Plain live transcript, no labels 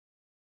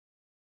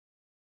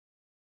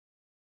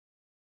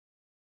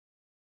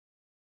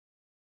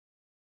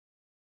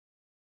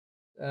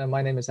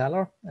My name is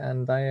Allar,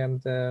 and I am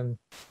the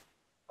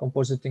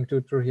compositing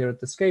tutor here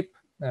at Escape.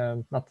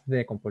 Not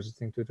the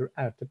compositing tutor,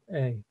 a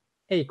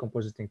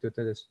compositing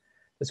tutor.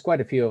 There's quite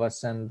a few of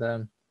us, and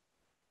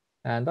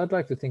I'd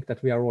like to think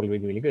that we are all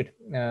really, really good.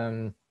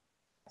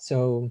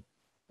 So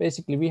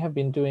basically, we have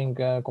been doing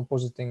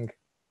compositing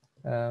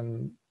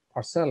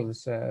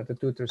ourselves, the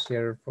tutors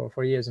here,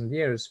 for years and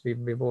years.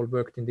 We've all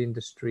worked in the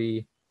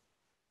industry,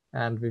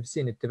 and we've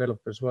seen it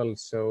develop as well.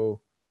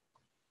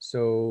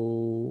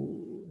 So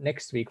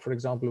next week, for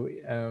example,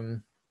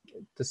 at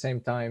the same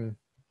time,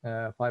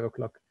 5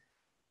 o'clock,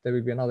 there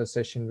will be another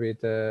session with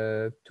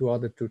two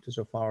other tutors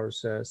of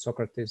ours,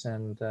 Socrates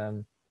and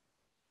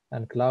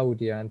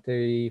Claudia, and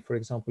they, for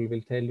example,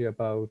 will tell you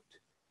about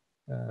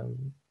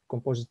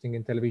compositing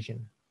in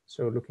television.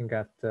 So looking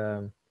at,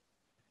 and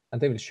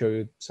they will show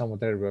you some of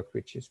their work,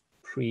 which is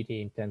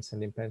pretty intense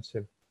and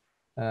impressive.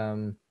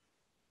 And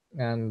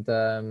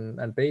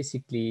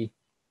basically,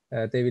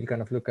 they will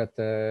kind of look at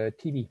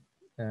TV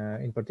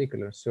in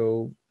particular.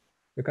 So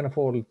we kind of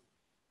all,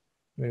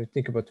 when we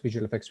think about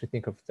visual effects, we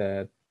think of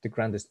the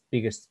grandest,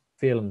 biggest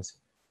films,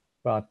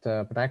 but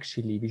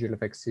actually visual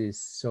effects is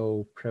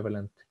so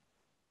prevalent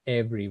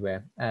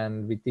everywhere.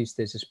 And with these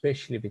days,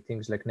 especially with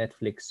things like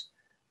Netflix,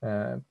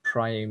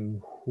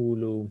 Prime,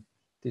 Hulu,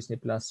 Disney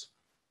Plus,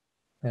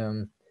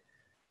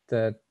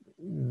 that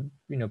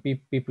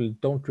people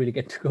don't really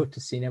get to go to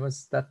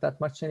cinemas that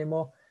much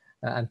anymore,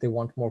 and they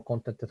want more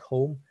content at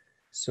home.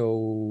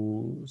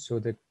 So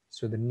the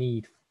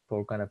need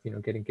for kind of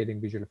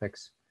getting visual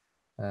effects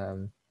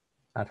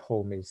at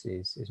home is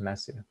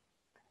massive.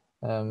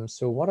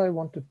 So what I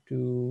wanted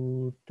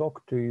to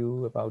talk to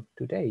you about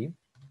today,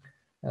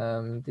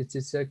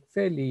 it's a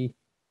fairly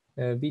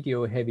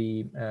video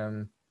heavy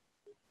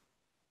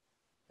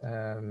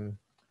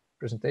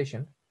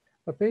presentation,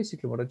 but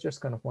basically what I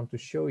just kind of want to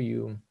show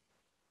you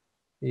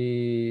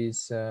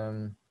is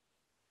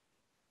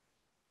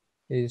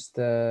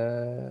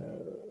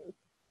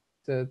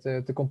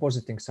the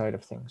compositing side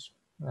of things.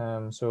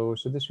 So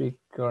this week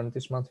or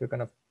this month we're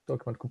kind of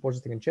talking about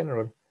compositing in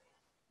general,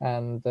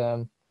 and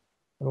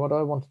what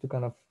I wanted to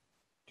kind of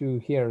do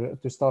here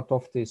to start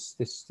off this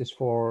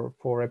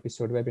four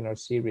episode webinar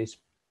series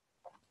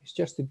is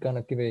just to kind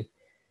of give a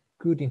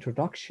good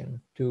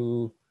introduction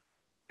to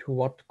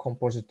what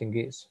compositing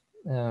is,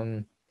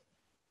 a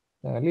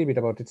little bit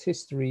about its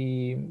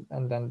history,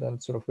 and then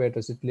sort of where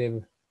does it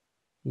live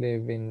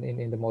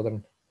in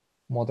the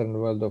modern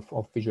world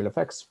of visual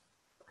effects.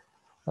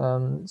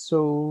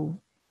 So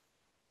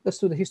let's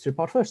do the history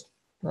part first,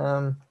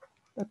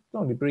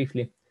 only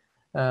briefly,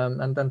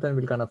 and then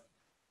we'll kind of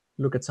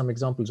look at some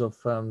examples of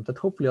that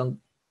hopefully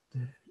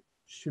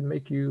should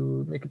make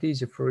it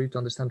easier for you to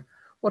understand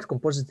what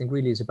compositing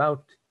really is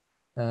about,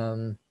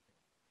 and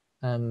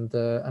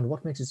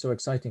what makes it so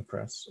exciting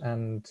for us,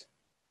 and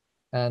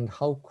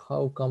how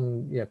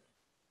come you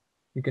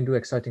can do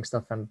exciting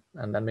stuff and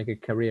then make a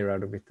career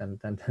out of it and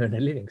earn a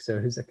living. So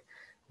it's like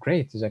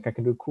great, it's like I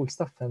can do cool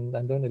stuff and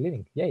earn a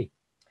living, yay.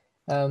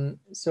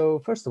 So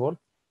first of all,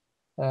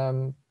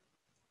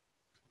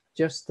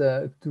 just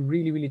to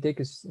really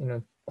take us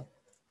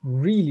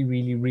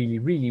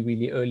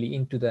really early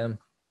into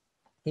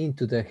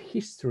the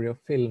history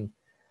of film,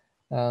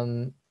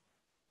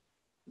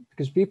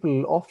 because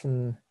people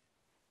often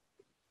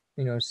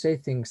say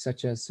things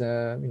such as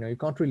you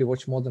can't really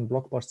watch modern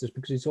blockbusters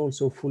because it's all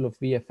so full of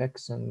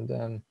VFX,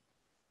 and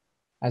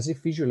as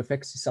if visual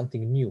effects is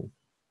something new,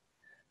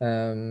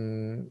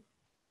 and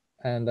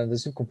then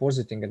there's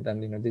compositing, and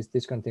then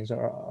these kind of things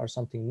are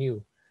something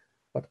new.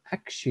 But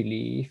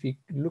actually, if you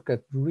look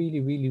at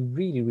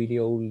really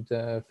old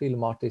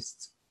film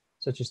artists,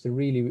 such as the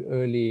really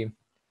early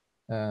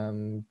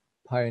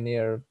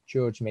pioneer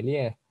George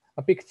Méliès,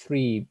 I picked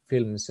 3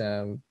 films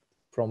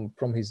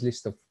from his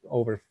list of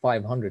over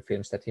 500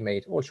 films that he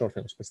made, all short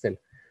films, but still.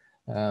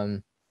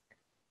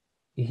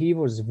 He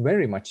was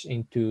very much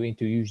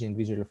into using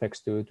visual effects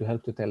to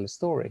help to tell a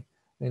story.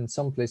 In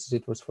some places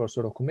it was for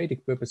sort of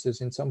comedic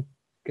purposes, in some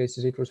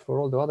cases it was for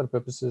all the other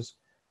purposes,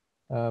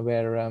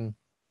 where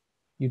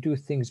you do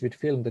things with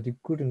film that you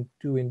couldn't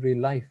do in real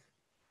life.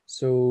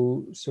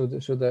 So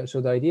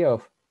the idea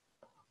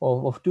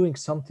of doing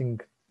something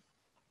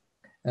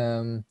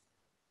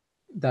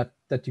that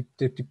you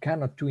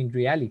cannot do in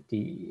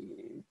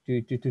reality,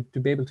 to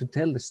be able to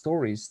tell the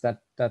stories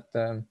that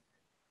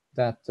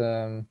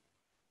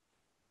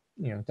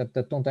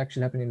don't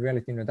actually happen in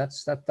reality,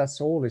 that's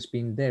always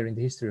been there in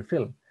the history of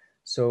film.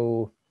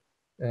 So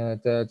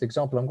the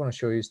example I'm going to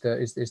show you is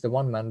the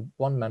one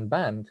man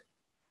band,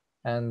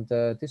 and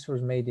this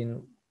was made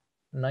in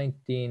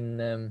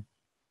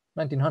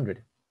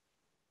 1900,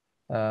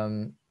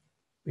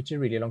 which is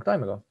really a long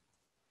time ago,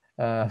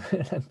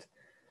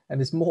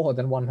 and it's more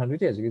than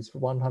 100 years ago. It's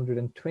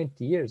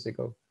 120 years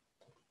ago,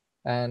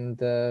 and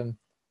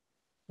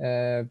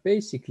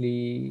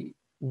basically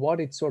what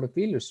it sort of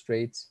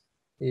illustrates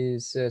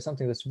is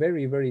something that's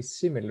very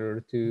similar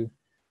to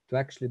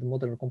actually the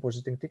modern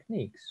compositing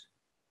techniques,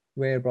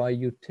 whereby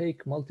you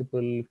take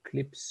multiple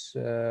clips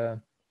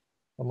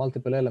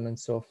multiple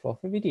elements of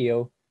a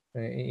video.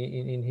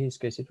 In his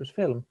case, it was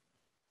film,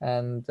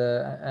 and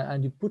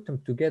you put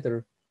them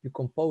together, you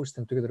compose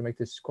them together, make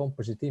this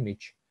composite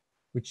image,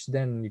 which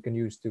then you can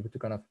use to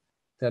kind of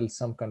tell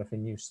some kind of a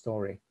new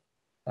story.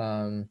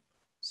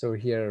 So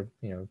here,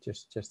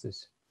 just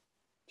this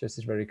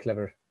very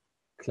clever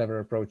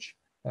approach.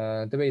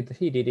 The way that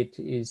he did it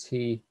is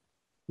he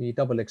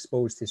double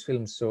exposed his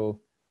films, so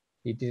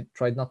he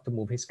tried not to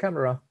move his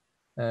camera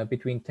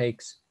between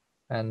takes,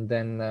 and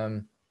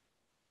then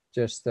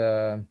just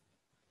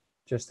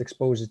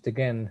expose it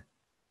again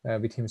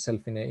with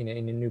himself in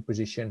a new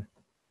position,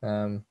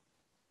 and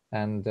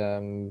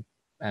that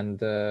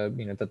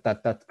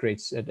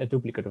creates a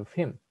duplicate of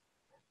him.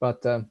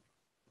 But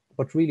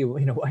really,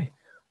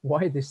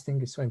 why this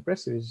thing is so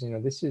impressive is,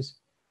 this is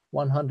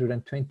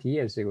 120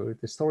 years ago.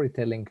 The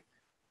storytelling,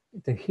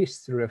 the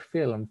history of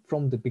film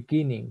from the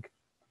beginning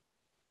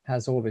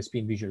has always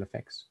been visual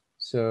effects.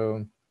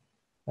 So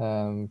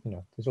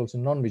there's also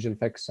non-visual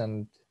effects,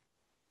 and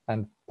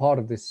part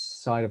of this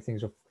side of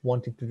things of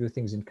wanting to do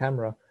things in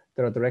camera,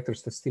 there are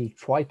directors that still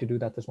try to do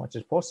that as much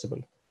as possible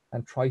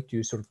and try to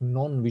use sort of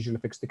non-visual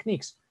effects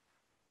techniques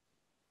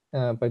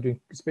by doing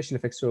special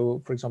effects.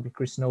 So, for example,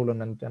 Chris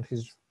Nolan and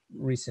his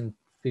recent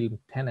film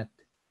Tenet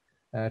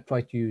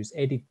try to use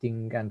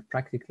editing and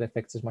practical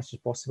effects as much as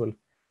possible.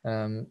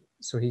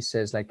 So he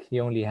says like he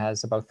only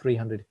has about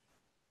 300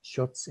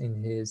 shots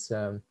in his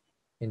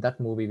in that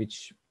movie,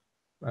 which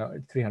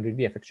 300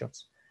 VFX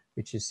shots,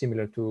 which is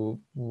similar to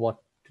what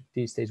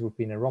these days would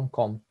be in a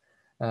rom-com.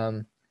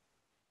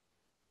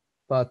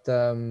 But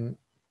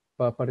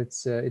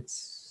it's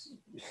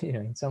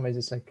in some ways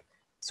it's like,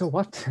 so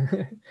what?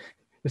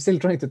 You're still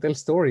trying to tell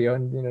story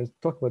and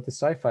talk about the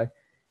sci-fi.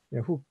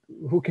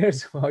 Who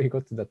cares how you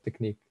got to that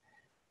technique,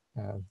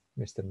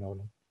 Mr.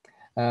 Nolan.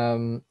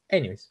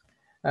 Anyways,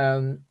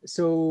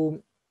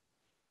 so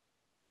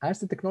as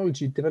the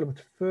technology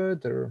developed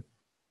further,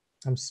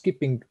 I'm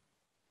skipping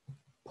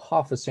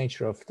half a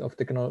century of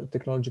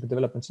technological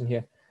developments in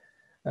here.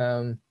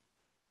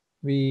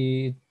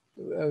 We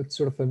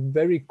sort of a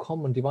very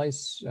common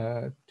device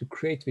to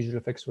create visual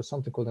effects was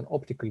something called an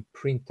optical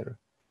printer.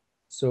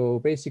 So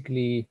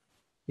basically,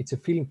 it's a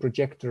film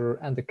projector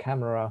and the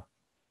camera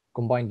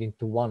combined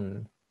into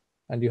one,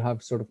 and you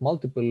have sort of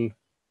multiple.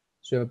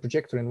 So you have a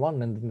projector in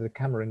one end and the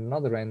camera in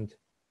another end,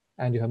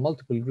 and you have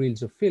multiple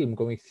reels of film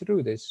going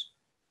through this,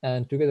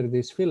 and together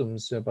these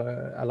films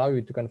allow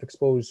you to kind of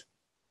expose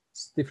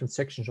different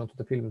sections onto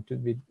the film to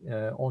be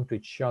onto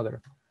each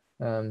other.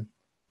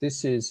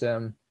 This is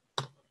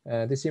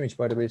this image,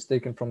 by the way, is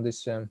taken from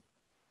this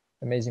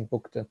amazing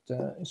book that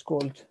is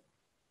called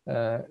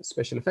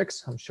Special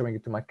Effects. I'm showing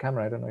it to my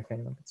camera. I don't know if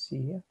anyone can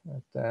see here,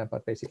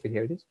 but basically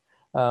here it is.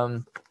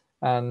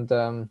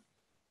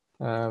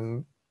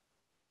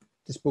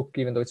 This book,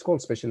 even though it's called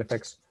Special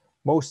Effects,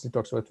 mostly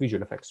talks about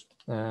visual effects.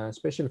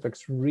 Special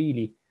effects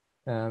really,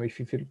 if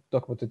you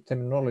talk about the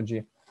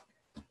terminology,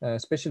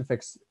 special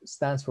effects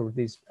stands for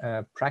these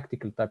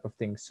practical type of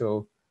things.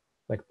 So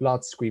like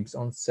blood squibs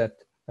on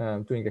set,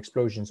 doing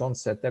explosions on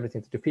set,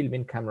 everything that you film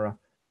in camera,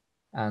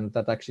 and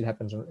that actually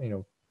happens,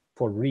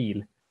 for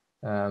real,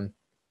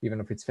 even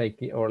if it's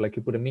fake, or like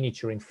you put a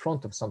miniature in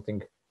front of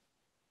something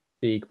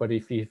big, but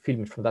if you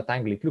film it from that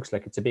angle, it looks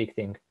like it's a big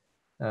thing.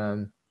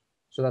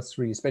 So that's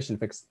really special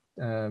effects.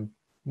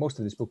 Most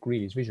of this book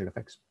really is visual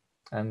effects,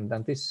 and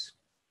this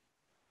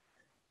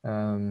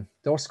the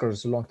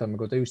Oscars a long time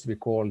ago, they used to be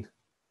called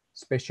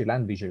special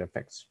and visual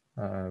effects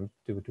to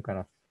kind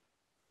of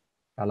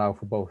allow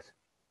for both.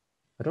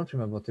 I don't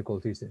remember what they're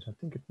called these days. I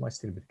think it might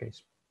still be the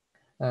case.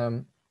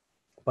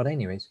 But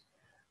anyways,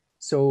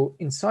 so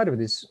inside of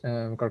this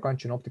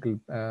gargantuan optical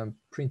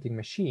printing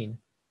machine,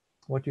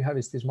 what you have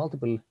is these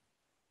multiple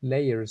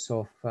layers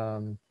of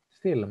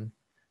film.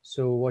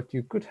 So what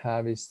you could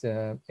have is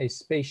a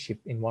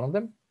spaceship in one of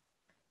them,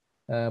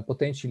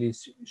 potentially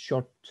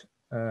shot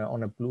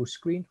on a blue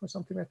screen or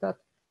something like that.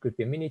 Could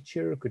be a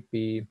miniature, could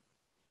be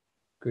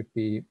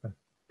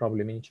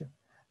probably a miniature.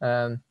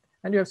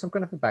 And you have some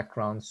kind of a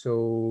background,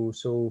 so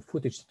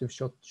footage to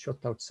shot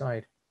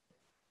outside.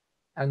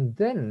 And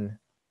then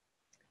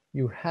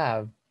you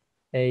have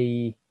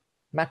a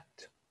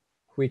matte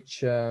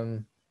which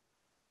would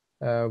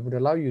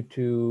allow you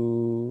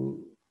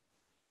to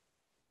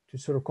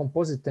sort of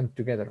composite them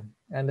together.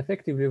 And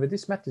effectively, where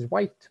this matte is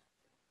white,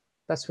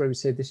 that's where we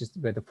say this is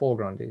where the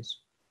foreground is.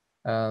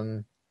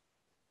 And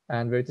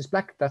where it is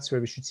black, that's where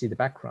we should see the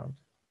background.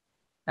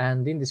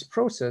 And in this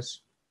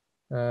process,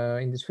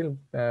 in this film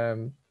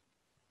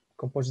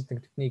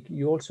compositing technique,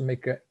 you also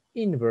make an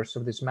inverse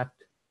of this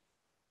matte,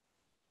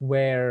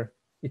 where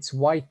it's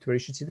white where you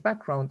should see the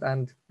background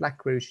and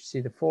black where you should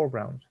see the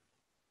foreground,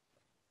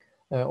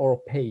 or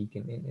opaque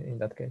in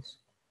that case.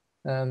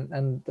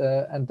 And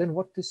then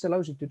what this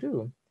allows you to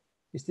do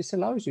is this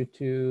allows you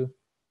to,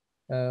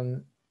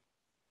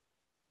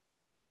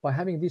 by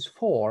having these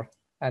four,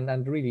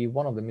 and really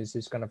one of them is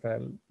this kind of a,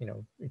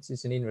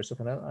 it's an inverse of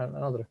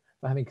another.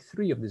 By having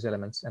three of these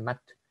elements, a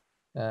matte,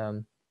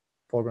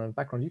 foreground and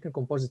background, you can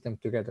composite them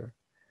together.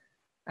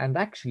 And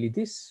actually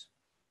this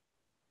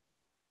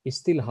is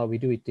still how we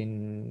do it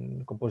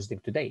in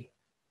compositing today,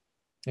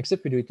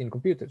 except we do it in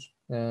computers.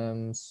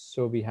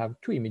 So we have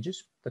two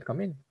images that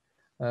come in,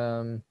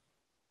 a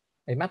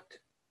matte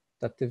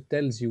that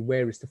tells you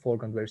where is the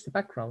foreground, where is the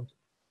background,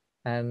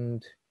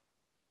 and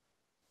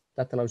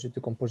that allows you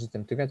to composite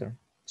them together.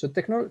 So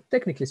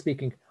technically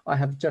speaking, I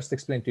have just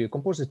explained to you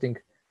compositing,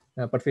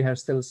 but we have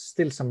still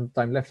some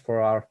time left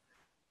for our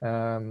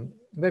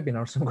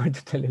webinar, so I'm going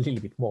to tell you a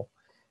little bit more.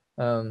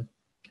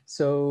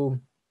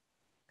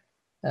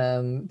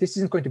 This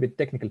isn't going to be a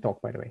technical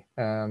talk, by the way.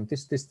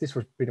 This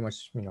was pretty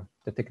much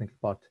the technical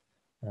part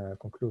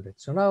concluded.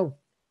 So now,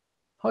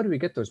 how do we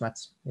get those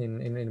mattes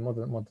in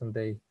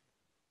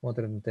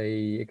modern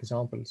day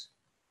examples?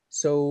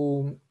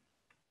 So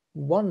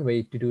one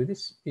way to do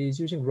this is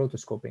using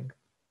rotoscoping.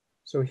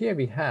 So here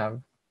we have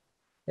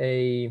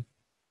a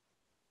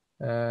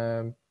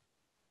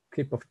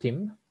clip of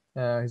Tim.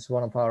 He's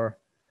one of our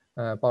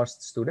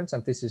past students,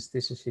 and this is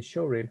his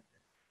showreel,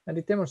 and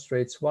it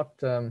demonstrates what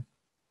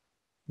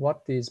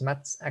these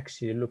mattes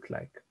actually look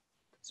like.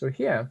 So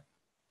here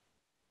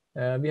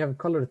we have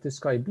colored the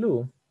sky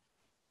blue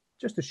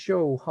just to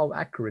show how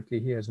accurately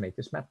he has made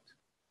this matte.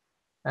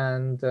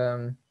 And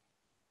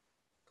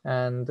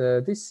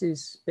this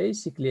is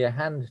basically a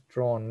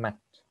hand-drawn matte.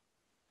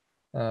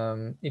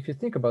 If you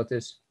think about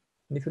this,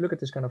 and if you look at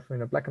this kind of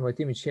black and white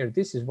image here,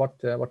 this is what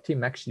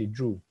Tim actually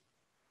drew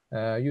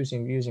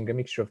using a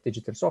mixture of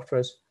digital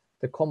softwares.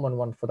 The common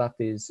one for that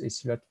is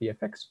Senior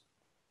VFX,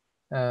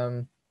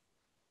 and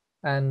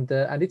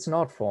it's an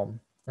art form.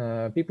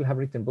 People have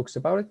written books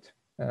about it.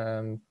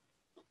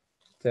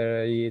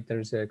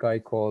 There's a guy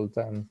called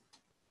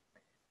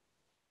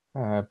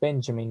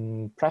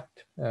Benjamin Pratt,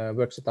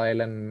 works at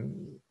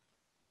ILM.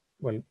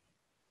 Well, a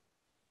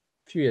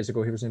few years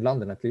ago, he was in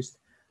London at least.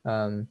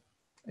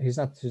 He's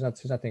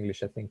not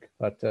English, I think,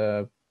 but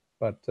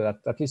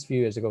at least a few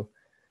years ago,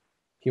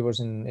 he was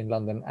in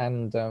London,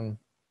 and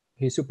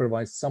he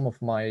supervised some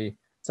of my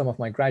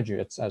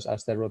graduates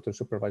as their rotor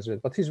supervisor.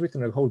 But he's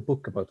written a whole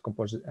book about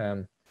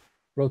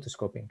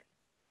rotoscoping,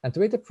 and the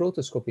way that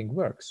rotoscoping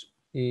works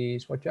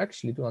is what you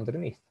actually do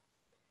underneath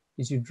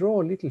is you draw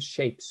little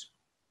shapes.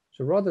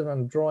 So rather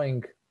than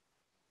drawing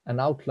an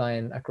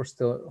outline across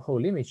the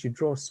whole image, you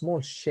draw small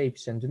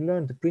shapes and you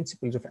learn the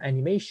principles of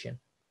animation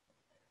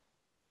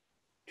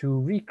to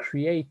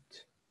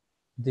recreate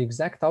the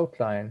exact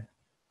outline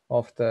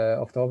of the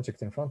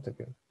object in front of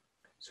you.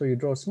 So you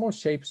draw small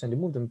shapes and you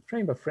move them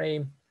frame by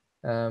frame,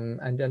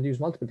 and then use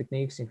multiple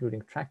techniques,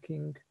 including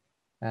tracking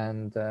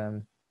and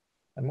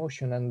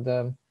motion.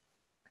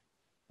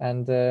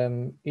 And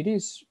it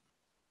is,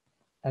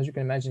 as you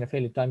can imagine, a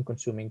fairly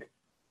time-consuming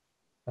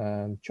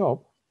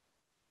job.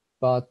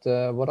 But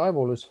what I've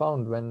always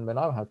found when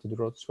I've had to do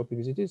rotoscoping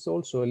is it is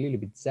also a little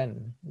bit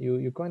zen.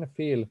 You kind of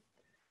feel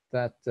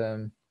that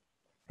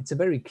it's a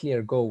very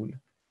clear goal. You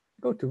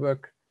go to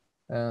work,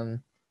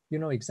 you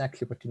know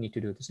exactly what you need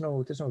to do. There's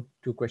no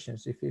two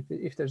questions.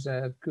 If there's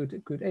a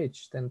good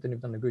edge, then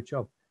you've done a good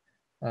job.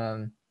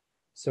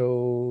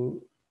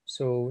 So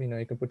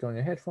you can put on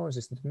your headphones,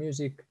 listen to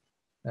music,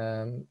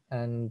 and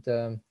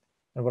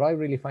what I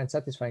really find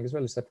satisfying as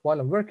well is that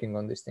while I'm working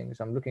on these things,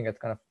 I'm looking at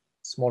kind of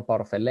small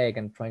part of a leg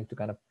and trying to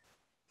kind of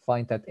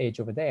find that edge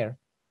over there.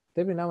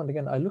 But every now and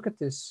again, I look at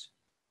the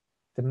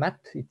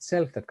matte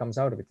itself that comes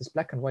out of it, this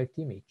black and white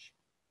image.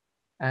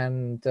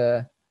 And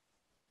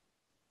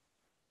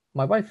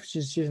my wife,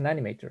 she's an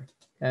animator,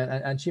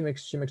 and she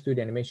makes 2D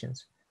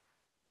animations.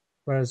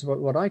 Whereas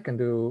what I can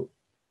do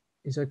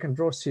is I can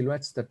draw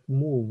silhouettes that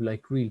move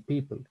like real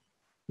people.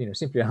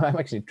 Simply I'm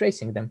actually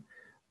tracing them.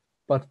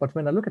 But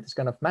when I look at this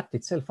kind of matte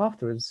itself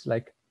afterwards,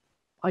 like,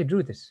 I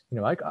drew this,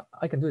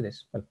 I can do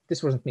this. Well,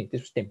 this wasn't me,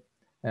 this was Tim.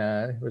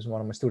 It was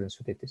one of my students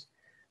who did this.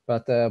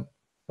 But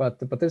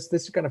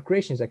this kind of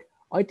creation is like,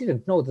 I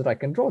didn't know that I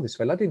can draw this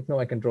well. I didn't know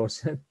I can draw a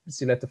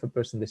silhouette of a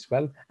person this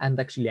well and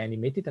actually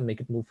animate it and make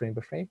it move frame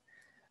by frame.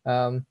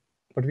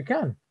 But we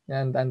can,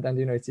 and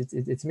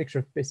it's a mixture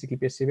of basically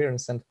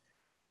perseverance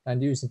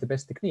and using the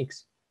best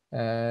techniques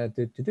to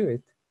do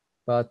it.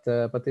 But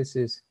this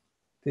is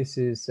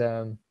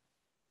the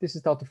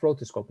art of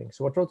rotoscoping.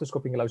 So what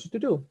rotoscoping allows you to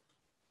do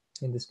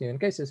in this given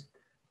cases,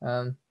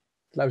 it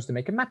allows you to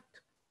make a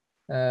matte.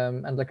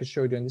 And like I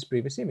showed you in this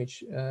previous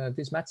image,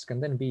 these mattes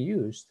can then be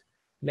used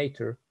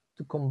later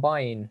to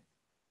combine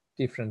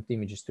different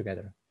images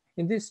together.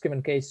 In this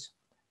given case,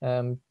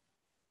 Tim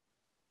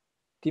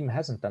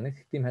hasn't done it.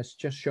 Tim has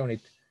just shown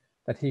it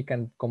that he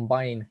can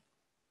combine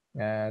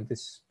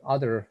this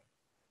other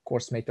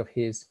course mate of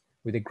his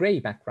with a gray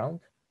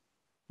background,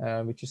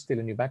 which is still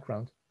a new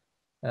background.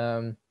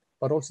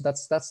 But also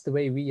that's the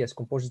way we as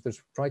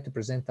compositors try to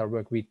present our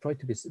work. We try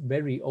to be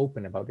very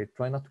open about it,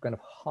 try not to kind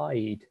of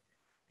hide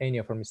any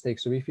of our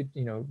mistakes. So if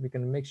we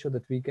can make sure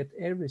that we get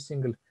every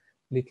single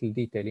little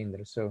detail in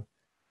there. So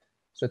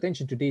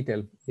attention to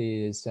detail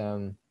is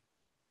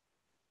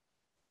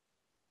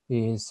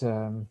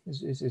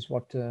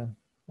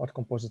what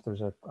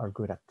compositors are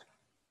good at.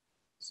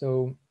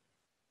 So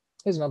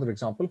here's another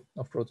example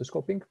of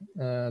rotoscoping.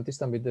 This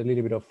time with a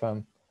little bit of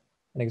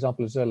an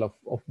example as well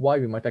of why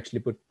we might actually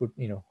put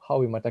how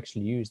we might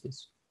actually use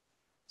this.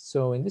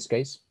 So in this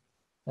case,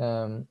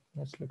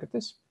 let's look at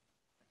this.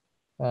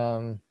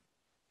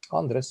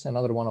 Andres,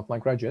 another one of my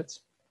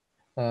graduates,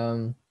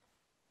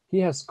 he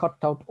has cut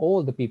out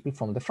all the people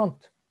from the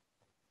front.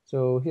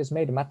 So he has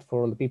made a mat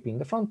for all the people in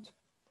the front.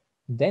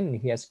 Then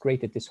he has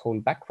created this whole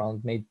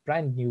background, made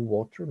brand new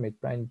water, made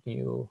brand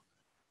new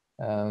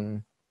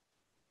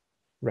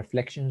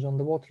reflections on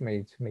the water,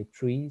 made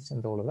trees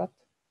and all of that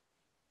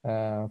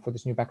for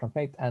this new background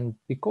made. And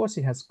because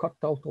he has cut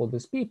out all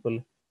these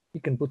people, he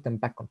can put them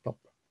back on top.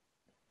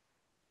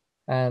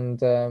 And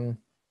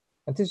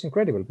this is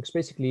incredible, because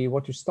basically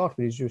what you start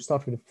with is you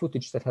start with a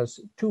footage that has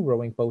 2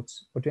 rowing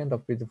boats, but you end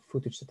up with a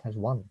footage that has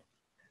 1.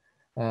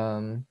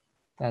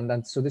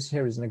 And so this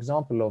here is an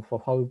example of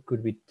how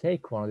could we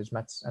take one of these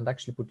mats and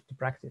actually put it to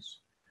practice.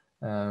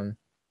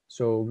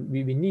 So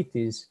we need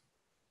this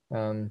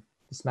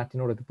mat in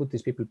order to put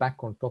these people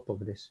back on top of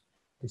this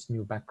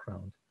new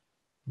background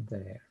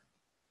there.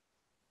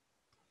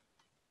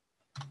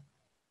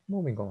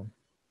 Moving on.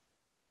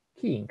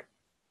 Keying.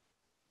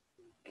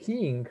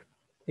 Keying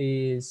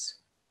is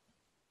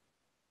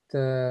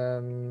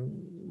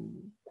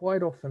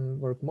quite often,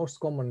 or most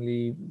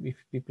commonly, if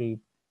people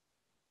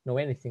know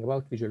anything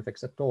about visual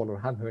effects at all, or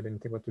have heard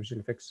anything about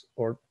visual effects,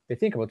 or they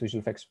think about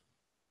visual effects,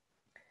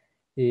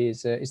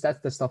 is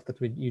that the stuff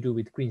that you do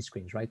with green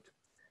screens, right?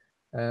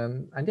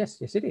 And yes,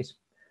 it is.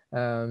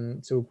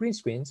 So green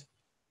screens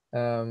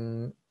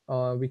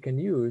we can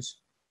use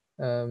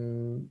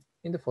in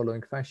the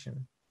following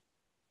fashion.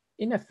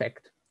 In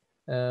effect,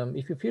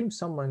 if you film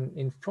someone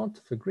in front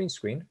of a green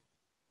screen,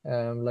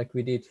 like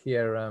we did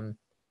here,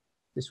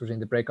 this was in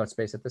the breakout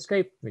space at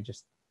Escape. We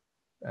just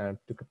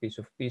took a piece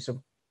of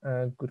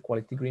good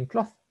quality green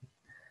cloth,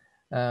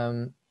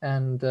 and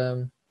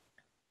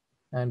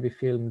we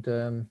filmed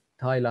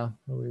Tyla,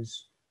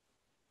 who's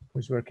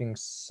working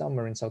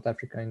somewhere in South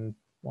Africa in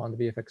one of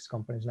the VFX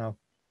companies now,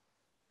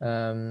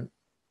 and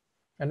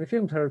we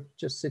filmed her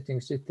just sitting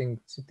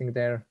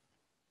there,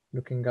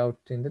 looking out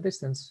in the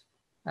distance.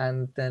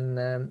 And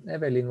then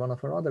Evelyn, one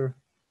of her other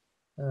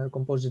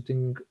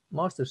compositing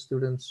master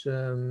students,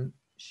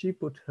 she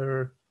put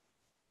her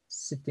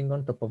sitting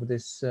on top of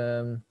this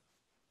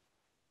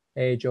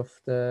edge of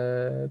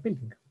the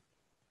building.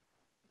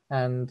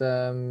 And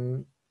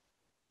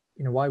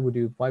why would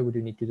you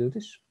need to do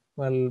this?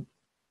 Well,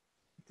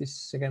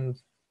 this, again,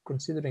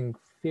 considering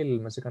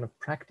film as a kind of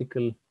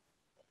practical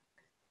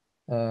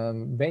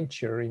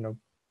venture,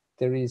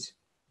 there is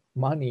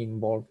money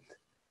involved.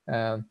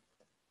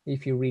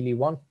 If you really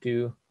want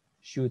to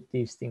shoot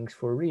these things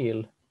for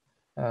real,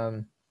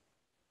 there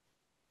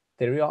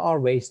are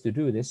ways to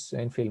do this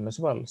in film as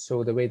well.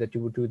 So the way that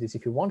you would do this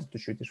if you wanted to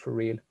shoot this for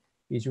real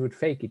is you would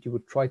fake it. You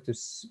would try to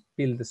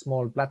build a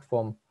small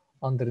platform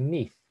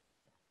underneath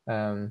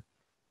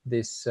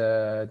this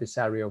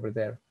area over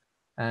there,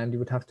 and you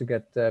would have to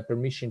get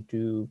permission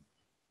to,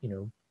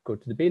 go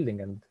to the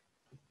building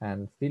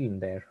and film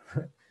there,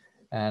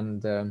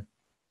 and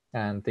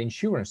the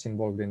insurance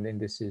involved in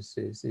this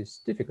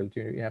is difficult.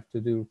 You have to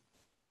do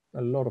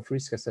a lot of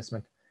risk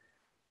assessment.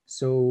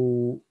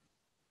 So,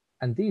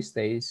 and these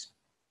days,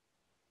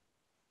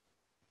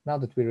 now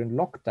that we're in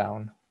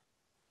lockdown,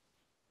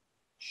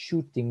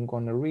 shooting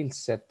on a real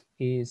set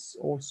is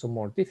also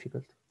more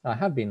difficult. I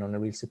have been on a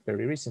real set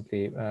very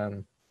recently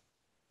on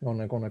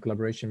a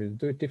collaboration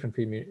with a different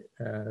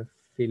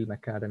film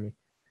academy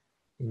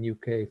in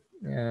UK.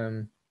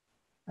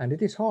 And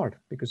it is hard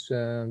because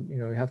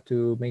you have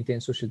to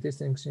maintain social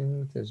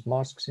distancing. There's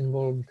masks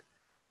involved.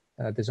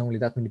 There's only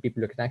that many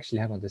people you can actually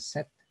have on the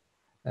set.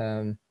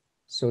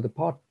 So the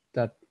part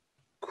that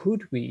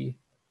could we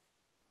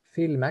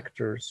film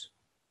actors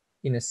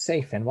in a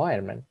safe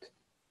environment,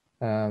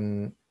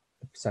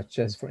 such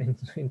as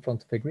in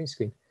front of a green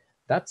screen,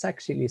 that's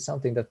actually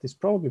something that is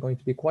probably going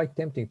to be quite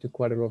tempting to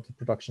quite a lot of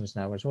productions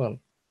now as well.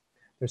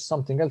 There's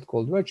something else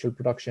called virtual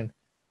production,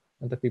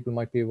 and that people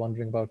might be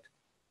wondering about,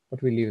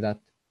 but we'll leave that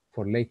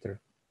for later.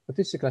 But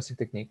this is a classic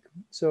technique.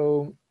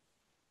 So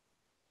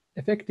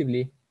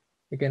effectively,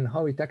 again,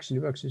 how it actually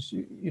works is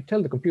you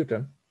tell the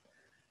computer,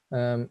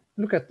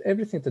 look at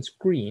everything that's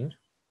green.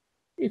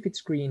 If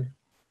it's green,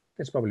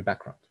 that's probably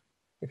background.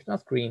 If it's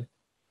not green,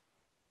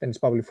 then it's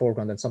probably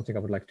foreground and something I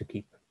would like to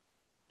keep.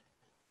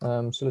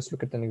 So let's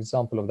look at an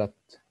example of that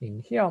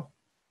in here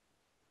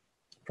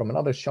from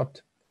another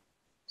shot.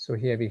 So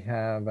here we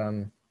have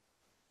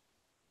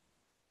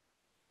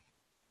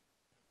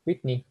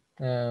Whitney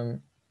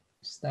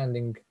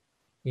standing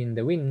in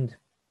the wind,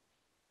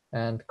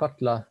 and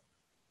Katla,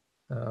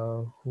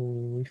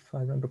 who, if I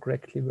remember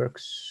correctly,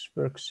 works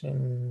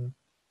in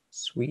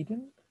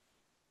Sweden.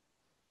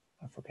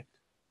 I forget.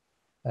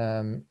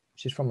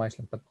 She's from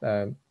Iceland,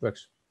 but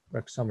works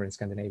somewhere in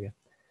Scandinavia.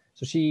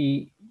 So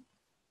she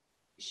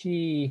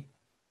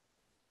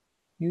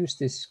used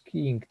this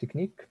keying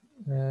technique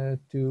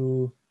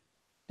to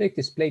take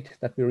this plate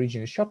that we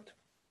originally shot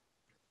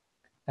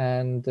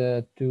and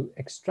to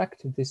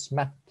extract this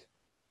mat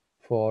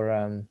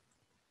for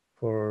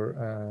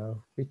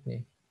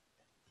Whitney.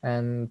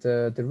 And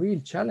the real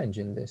challenge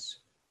in this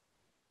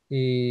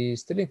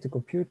is telling the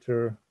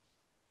computer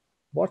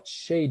what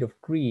shade of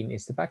green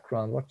is the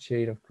background, what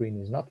shade of green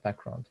is not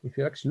background. If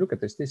you actually look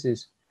at this,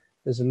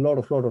 there's a lot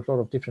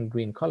of different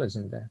green colors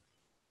in there.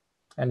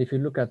 And if you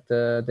look at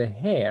the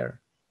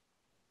hair,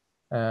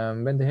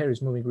 when the hair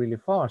is moving really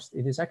fast,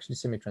 it is actually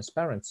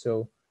semi-transparent.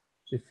 So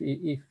if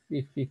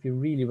you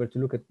really were to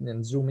look at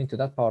and zoom into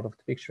that part of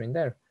the picture in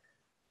there,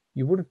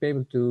 you wouldn't be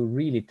able to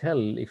really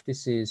tell if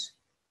this is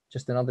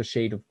just another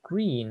shade of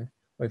green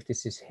or if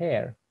this is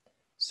hair.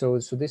 So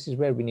this is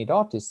where we need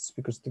artists,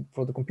 because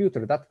for the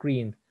computer, that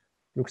green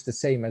looks the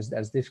same as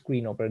this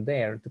green over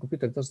there. The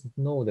computer doesn't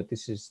know that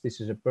this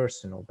is a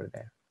person over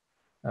there.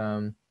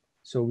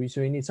 So we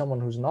need someone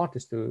who's an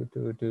artist to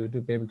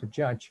be able to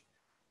judge,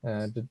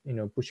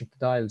 pushing the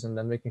dials and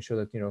then making sure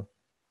that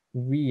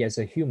we as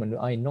a human,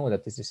 I know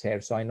that this is hair,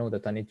 so I know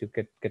that I need to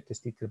get this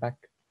detail back.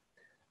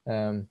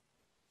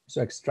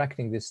 So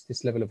extracting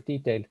this level of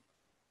detail,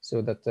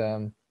 so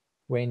that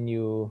when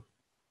you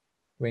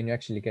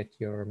actually get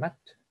your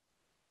matte,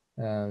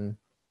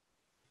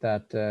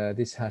 that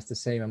this has the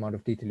same amount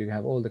of detail. You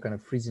have all the kind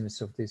of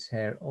frizziness of this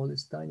hair, all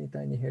these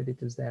tiny hair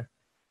details there.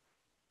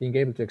 Being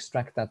able to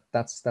extract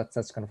that's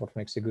kind of what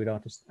makes a good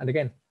artist. And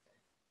again,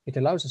 it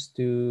allows us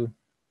to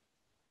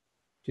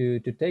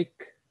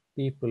take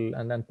people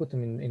and then put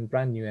them in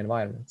brand new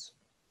environments.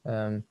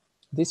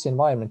 This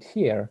environment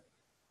here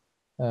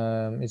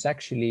is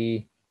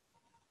actually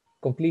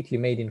completely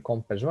made in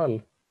comp as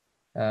well.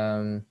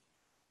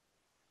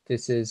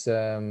 This is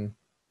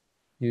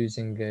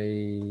using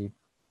a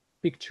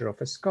picture of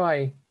a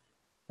sky.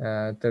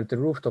 The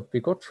rooftop we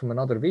got from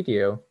another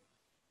video,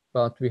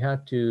 but we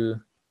had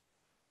to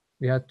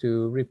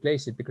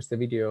replace it because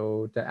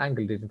the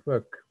angle didn't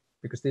work,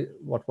 because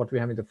what we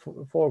have in the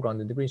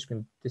foreground in the green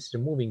screen, this is a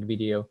moving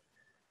video.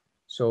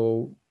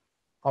 So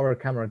our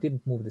camera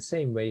didn't move the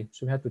same way.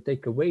 So we had to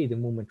take away the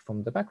movement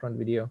from the background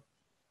video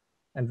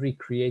and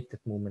recreate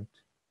that movement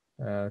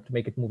to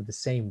make it move the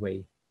same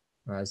way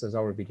as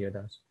our video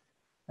does.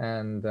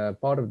 And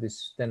part of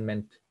this then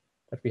meant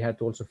that we had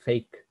to also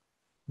fake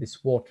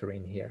this water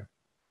in here.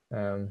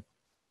 And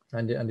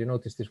you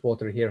notice this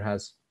water here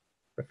has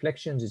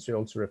reflections. It's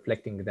also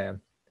reflecting the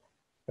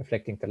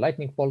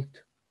lightning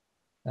bolt.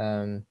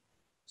 And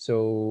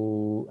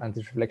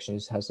this reflection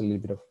has a little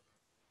bit of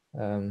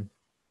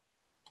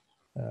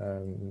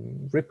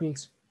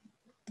ripples.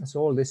 So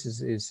all this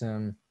is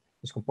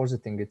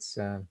compositing. It's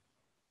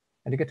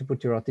and you get to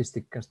put your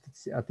artistic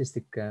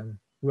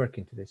work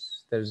into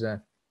this. There's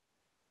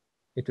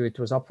it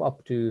was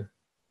up to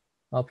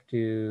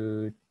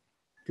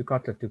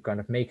Cutler to kind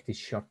of make this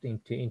shot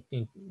into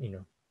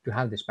to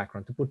have this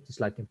background, to put this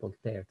lightning bolt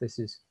there. This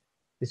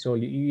all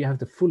you have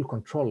the full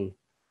control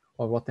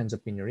of what ends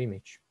up in your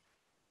image.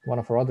 One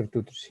of our other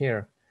tutors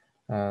here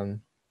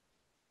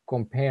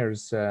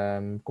compares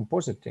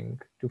compositing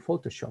to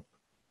Photoshop.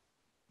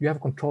 You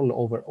have control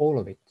over all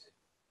of it.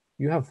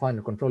 You have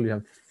final control. You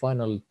have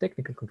final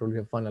technical control. You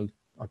have final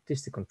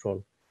artistic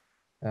control.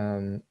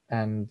 And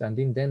in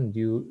the end,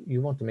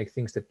 you want to make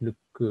things that look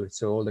good.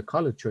 So all the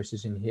color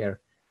choices in here,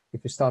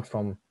 if you start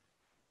from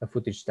a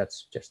footage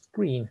that's just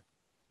green,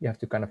 you have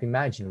to kind of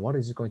imagine what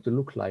is it going to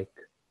look like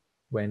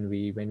when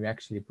we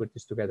actually put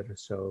this together.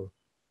 So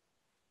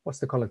what's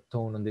the color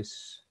tone on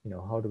this?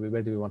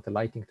 Where do we want the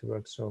lighting to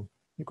work? So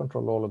you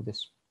control all of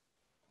this.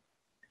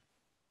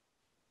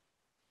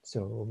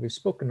 So we've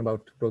spoken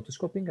about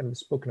rotoscoping and we've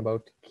spoken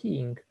about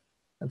keying,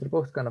 and they're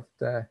both kind of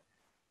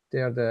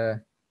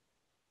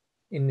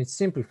in its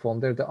simple form,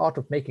 they're the art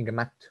of making a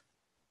matte.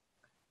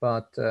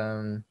 But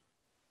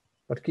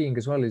keying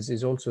as well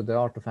is also the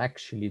art of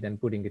actually then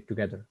putting it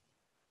together.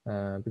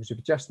 Because if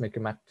you just make a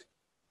matte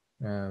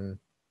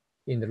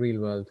in the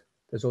real world,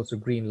 there's also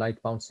green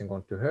light bouncing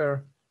onto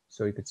her.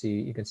 So you can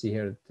see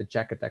here the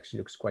jacket actually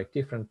looks quite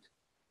different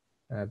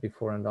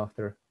before and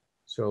after.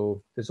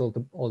 So there's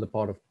all the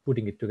part of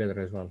putting it together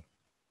as well.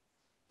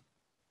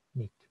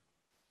 Neat.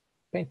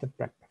 Paint and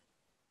prep.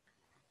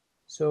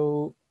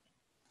 So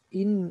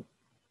in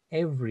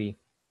every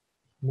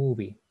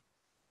movie,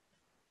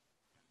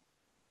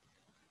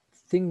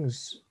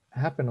 things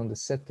happen on the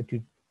set that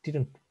you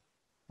didn't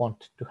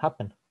want to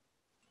happen,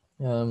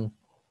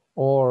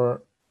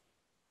 or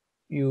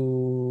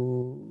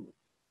you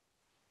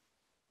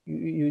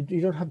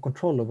don't have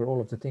control over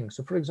all of the things.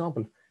 So for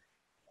example,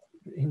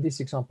 in this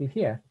example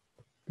here,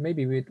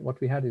 maybe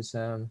what we had is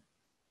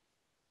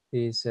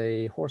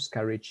a horse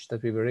carriage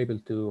that we were able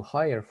to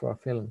hire for our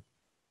film.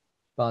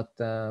 But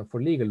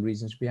for legal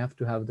reasons, we have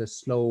to have the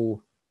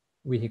slow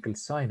vehicle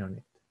sign on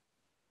it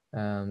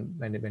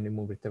when you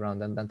move it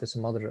around. And then there's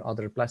some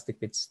other plastic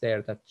bits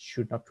there that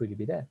should not really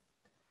be there.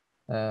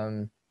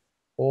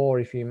 Or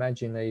if you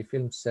imagine a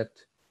film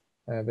set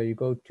where you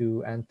go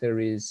to and there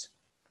is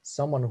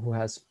someone who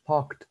has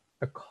parked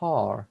a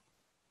car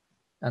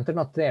and they're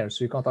not there,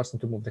 so you can't ask them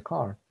to move the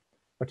car,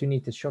 but you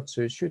need the shot,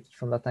 so you shoot it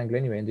from that angle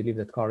anyway and you leave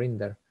that car in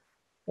there.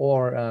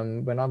 Or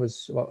when I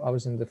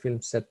was in the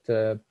film set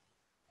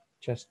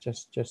just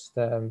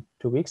 2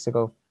 weeks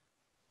ago,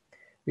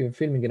 we were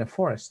filming in a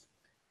forest,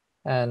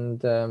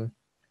 and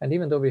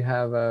even though we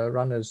have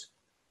runners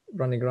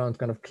running around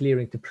kind of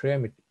clearing the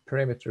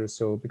perimeter,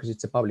 so because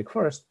it's a public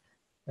forest,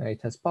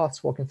 it has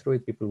paths walking through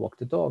it, people walk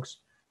the dogs.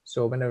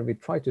 So whenever we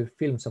try to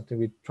film something,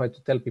 we try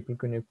to tell people,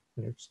 can you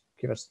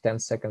give us 10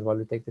 seconds while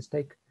we take this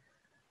take,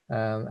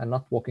 and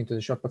not walk into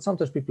the shot. But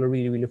sometimes people are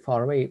really, really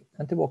far away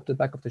and they walk to the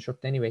back of the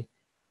shot anyway.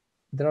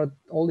 There are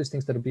all these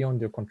things that are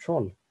beyond your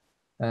control.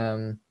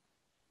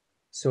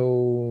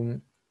 So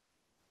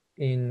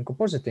in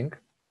compositing,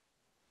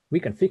 we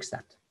can fix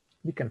that.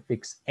 We can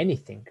fix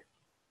anything.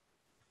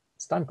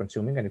 It's time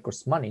consuming and it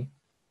costs money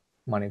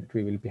that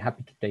we will be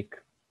happy to take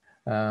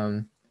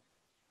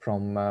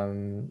from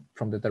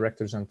the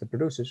directors and the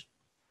producers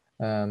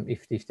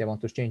if they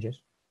want those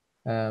changes.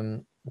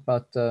 But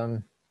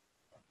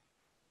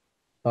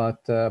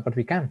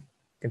we can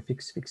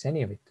fix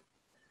any of it.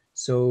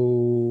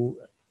 So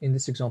in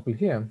this example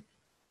here,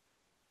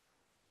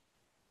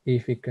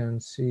 if we can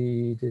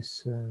see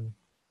this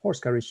horse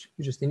carriage,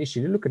 you just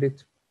initially look at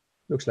it,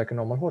 looks like a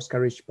normal horse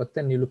carriage, but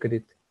then you look at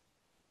it,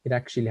 it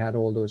actually had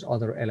all those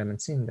other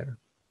elements in there.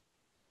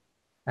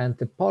 And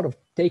the part of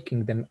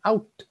taking them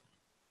out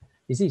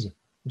is easy,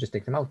 you just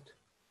take them out.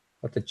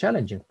 But the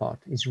challenging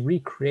part is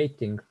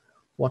recreating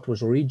what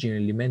was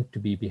originally meant to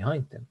be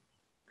behind them.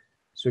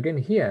 So again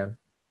here,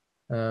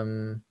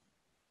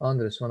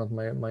 Andres, one of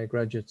my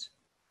graduates,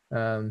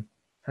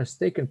 has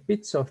taken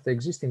bits of the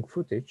existing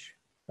footage,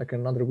 like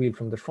another wheel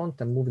from the front,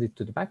 and moved it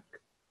to the back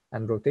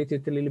and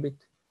rotated it a little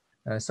bit.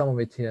 Some of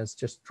it he has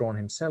just drawn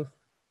himself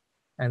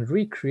and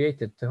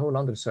recreated the whole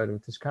underside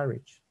of this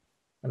carriage.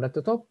 And at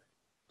the top,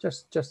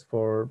 just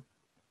for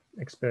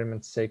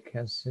experiment's sake,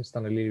 has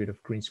done a little bit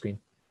of green screen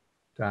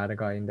to add a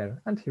guy in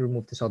there. And he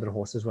removed this other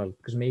horse as well,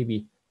 because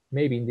maybe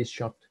in this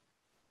shot,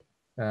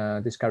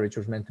 this carriage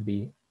was meant to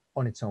be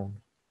on its own.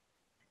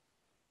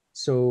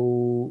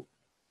 So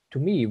to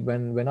me,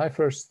 when I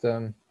first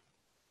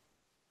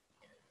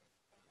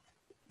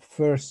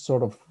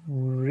sort of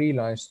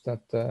realized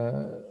that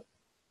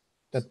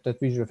that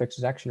visual effects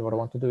is actually what I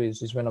want to do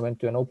is when I went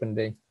to an open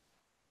day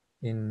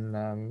in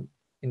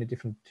a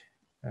different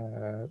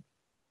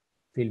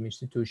film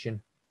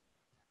institution,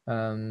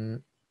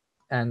 and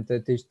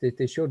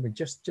they showed me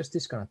just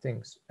this kind of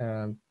things,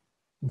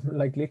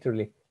 like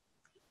literally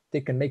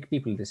they can make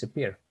people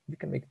disappear. We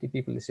can make the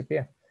people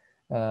disappear,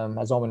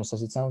 as ominous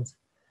as it sounds.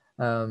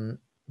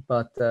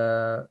 But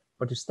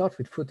you start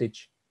with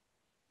footage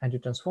and you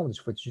transform this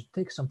footage, you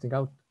take something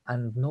out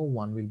and no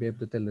one will be able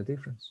to tell the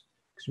difference,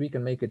 because we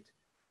can make it,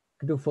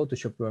 do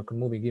Photoshop work on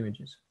moving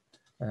images.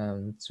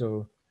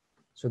 So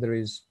there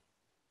is,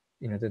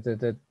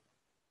 the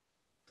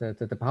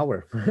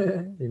power.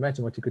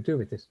 Imagine what you could do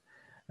with this,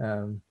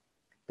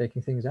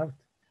 taking things out.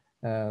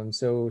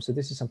 So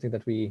this is something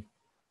that we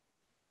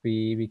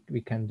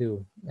can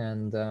do,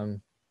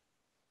 and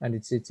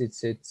it's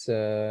this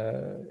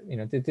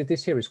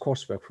here is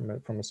coursework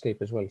from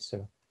Escape as well.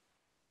 So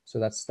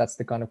that's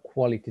the kind of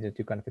quality that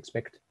you kind of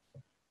expect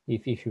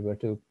if you were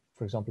to,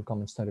 for example, come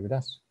and study with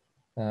us.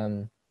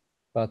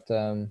 But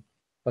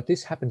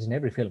this happens in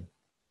every film.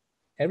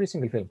 Every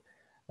single film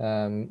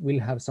will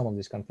have some of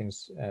these kind of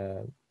things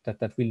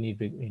that will need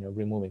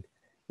removing.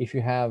 If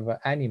you have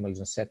animals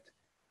on set,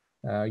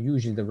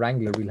 usually the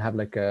wrangler will have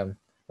like a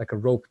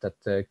rope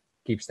that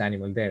keeps the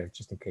animal there,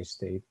 just in case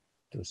they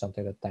do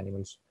something that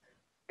animals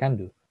can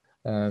do.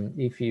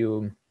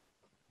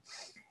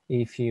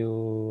 If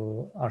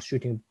you are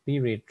shooting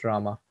period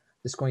drama,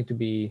 there's going to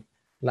be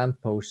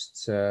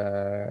lampposts,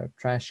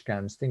 trash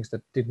cans, things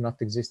that did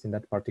not exist in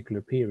that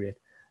particular period.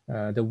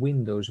 The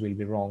windows will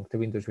be wrong. The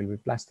windows will be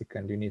plastic,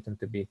 and you need them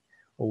to be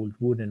old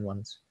wooden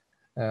ones.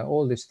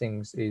 All these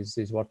things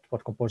is what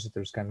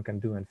compositors can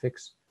do and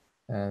fix.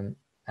 And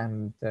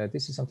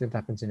this is something that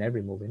happens in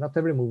every movie. Not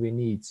every movie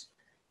needs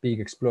big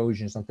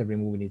explosions. Not every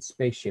movie needs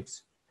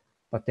spaceships,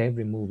 but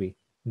every movie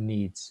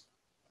needs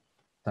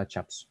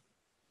touch-ups.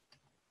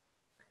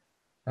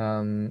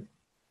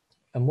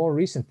 A more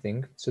recent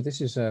thing. So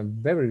this is a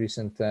very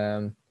recent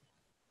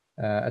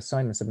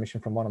assignment submission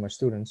from one of my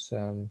students.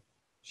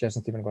 She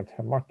hasn't even got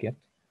her mark yet,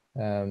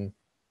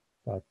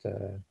 but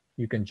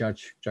you can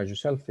judge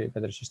yourself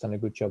whether she's done a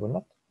good job or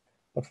not.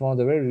 But one of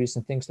the very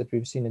recent things that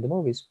we've seen in the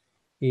movies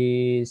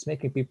is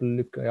making people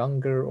look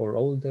younger or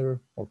older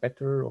or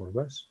better or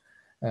worse.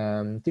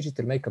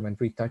 Digital makeup and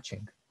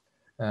retouching.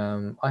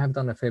 I have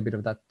done a fair bit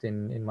of that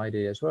in my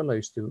day as well. I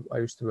used to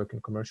work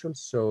in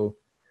commercials.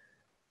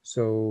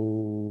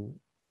 So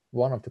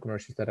one of the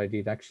commercials that I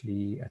did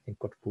actually, I think,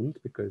 got pulled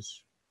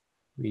because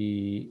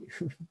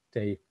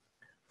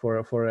for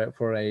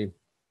a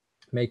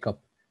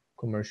makeup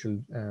commercial,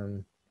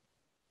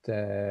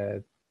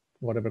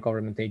 whatever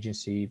government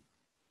agency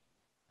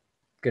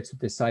gets to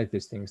decide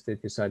these things, they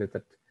decided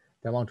that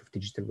the amount of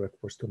digital work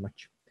was too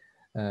much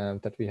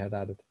that we had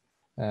added.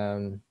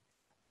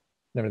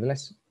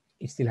 Nevertheless,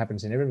 it still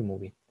happens in every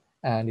movie,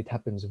 and it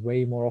happens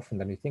way more often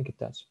than we think it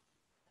does.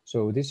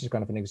 So this is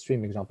kind of an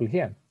extreme example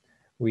here.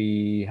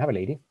 We have a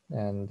lady,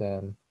 and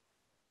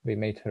we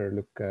made her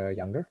look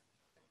younger.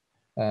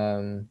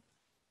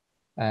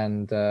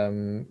 And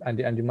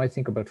you might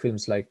think about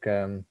films like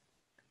the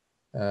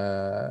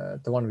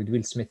one with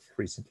Will Smith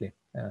recently.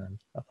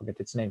 I forget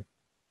its name,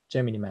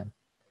 Gemini Man,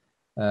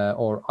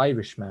 or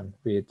Irishman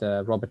with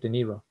Robert De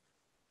Niro.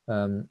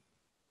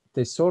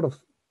 They sort of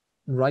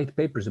write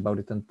papers about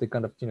it, and they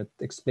kind of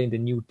explain the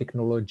new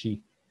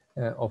technology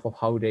of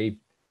how they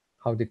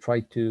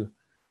try to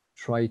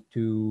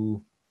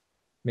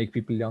make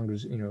people younger,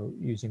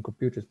 using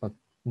computers. But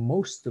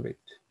most of it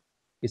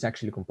is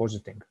actually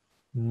compositing.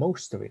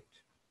 Most of it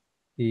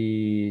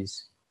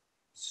is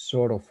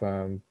sort of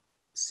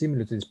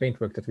similar to this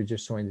paintwork that we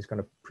just saw in this kind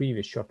of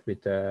previous shot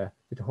with the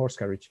horse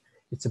carriage.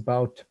 It's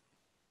about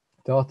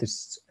the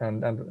artists,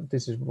 and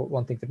this is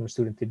one thing that my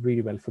student did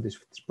really well for this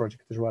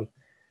project as well.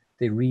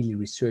 They really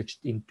researched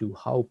into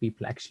how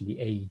people actually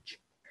age.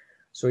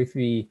 So if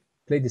we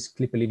play this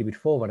clip a little bit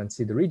forward and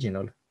see the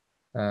original,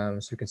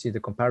 so you can see the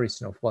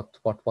comparison of what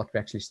we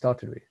actually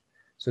started with.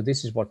 So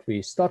this is what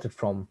we started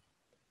from,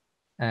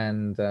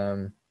 and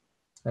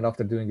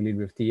after doing a little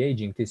bit of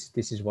de-aging, this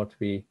is what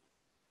we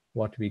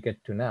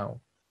get to now.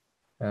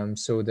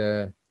 So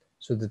the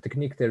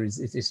technique there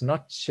is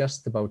not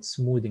just about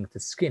smoothing the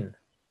skin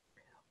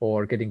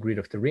or getting rid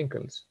of the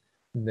wrinkles.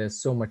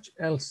 There's so much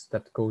else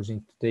that goes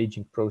into the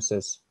aging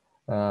process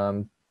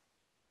due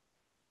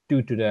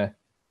to the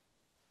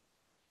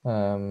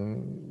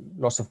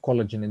loss of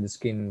collagen in the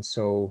skin.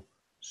 So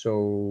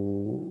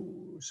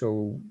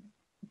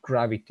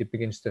gravity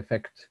begins to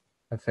affect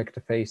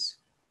the face.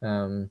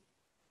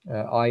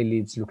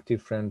 Eyelids look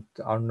different.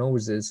 Our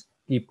noses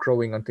keep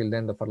growing until the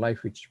end of our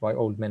life, which is why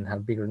old men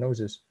have bigger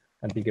noses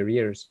and bigger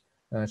ears.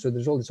 So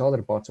there's all these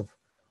other parts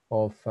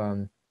of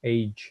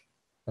age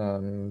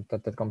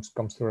that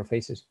comes through our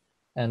faces,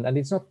 and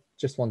it's not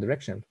just one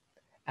direction.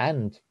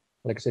 And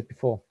like I said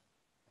before,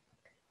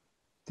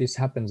 this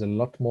happens a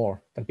lot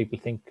more than people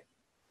think.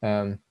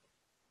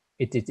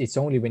 It's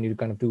only when you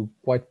kind of do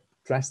quite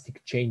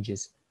drastic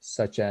changes,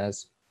 such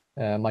as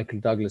Michael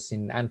Douglas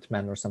in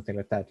Ant-Man or something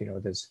like that.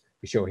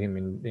 We show him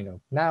in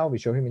now we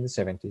show him in the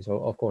 70s. So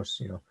of course,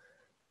 he'll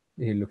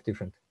look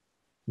different.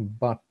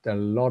 But a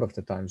lot of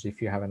the times,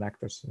 if you have an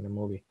actress in the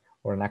movie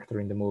or an actor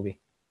in the movie,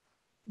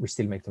 we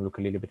still make them look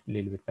a little bit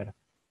better.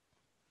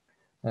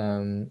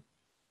 And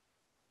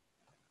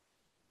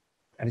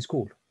it's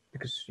cool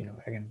because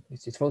again,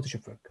 it's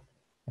Photoshop work.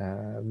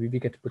 We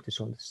get to put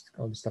all this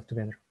stuff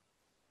together.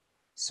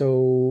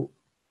 So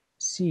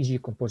CG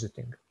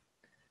compositing.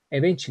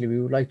 Eventually, we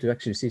would like to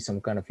actually see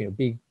some kind of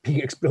big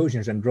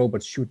explosions and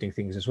robots shooting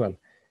things as well.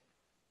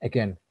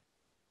 Again,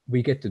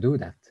 we get to do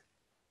that.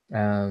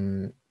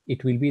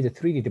 It will be the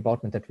 3D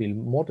department that will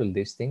model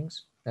these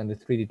things, and the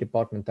 3D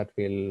department that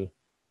will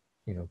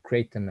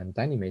create them and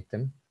animate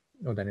them,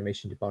 or the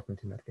animation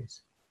department in that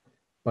case.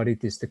 But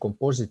it is the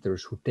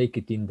compositors who take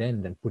it in the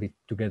end and put it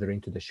together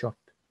into the shot.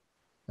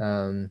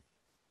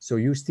 So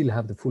you still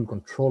have the full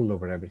control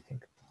over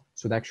everything.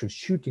 So the actual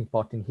shooting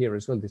part in here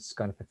as well, this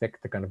kind of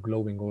effect, the kind of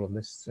glowing, all of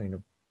this, so,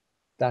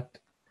 that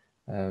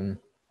in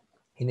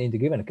the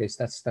given case,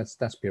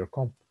 that's pure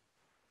comp.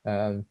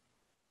 And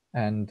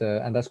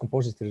as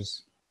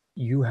compositors,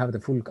 you have the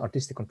full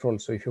artistic control.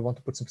 So if you want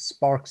to put some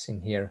sparks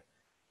in here,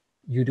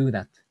 you do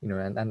that,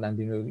 and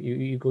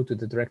you go to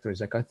the director.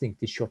 It's like, I think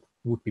this shot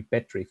would be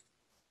better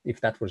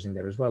if that was in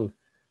there as well.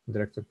 The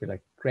director would be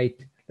like,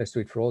 great, let's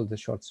do it for all the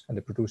shots. And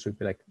the producer would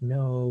be like,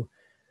 no,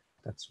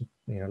 that's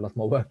a lot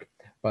more work.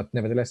 But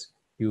nevertheless,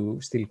 you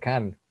still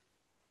can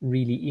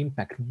really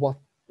impact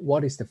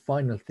what is the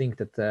final thing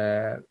that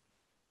the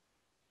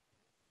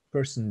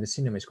person in the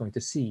cinema is going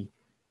to see.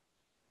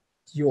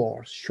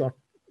 Your shot,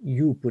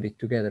 you put it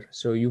together,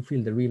 so you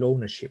feel the real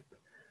ownership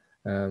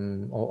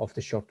of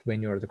the shot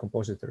when you're the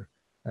compositor.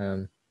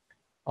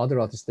 Other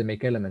artists, they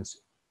make elements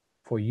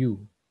for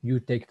you. You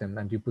take them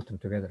and you put them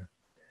together.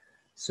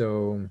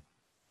 So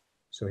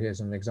here's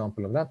an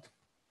example of that.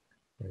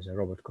 There's a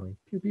robot going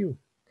pew pew,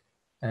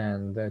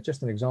 and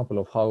just an example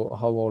of how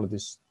all of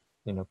this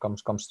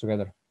comes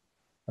together.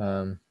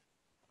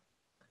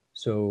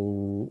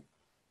 So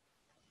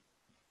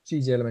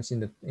CG elements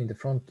in the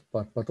front,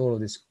 but all of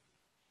this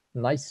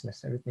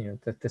niceness, everything,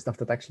 the stuff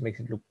that actually makes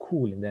it look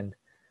cool. And then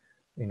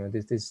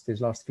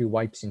this last few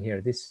wipes in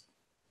here,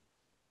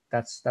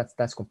 that's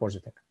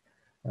compositing.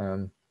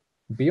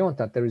 Beyond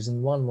that, there is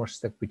one more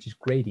step, which is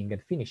grading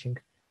and finishing.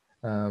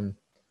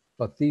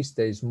 But these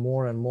days,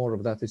 more and more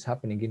of that is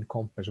happening in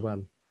comp as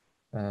well.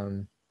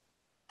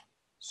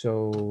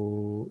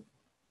 So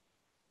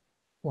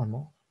one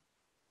more,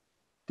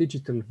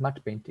 digital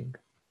matte painting.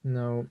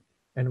 Now,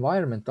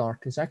 environment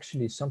art is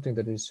actually something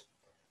that is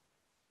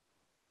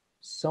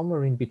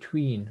somewhere in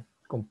between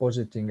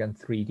compositing and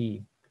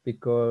 3D,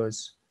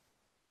 because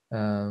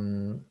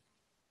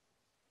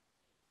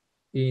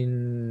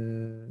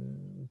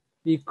in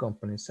big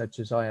companies such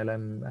as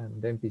ILM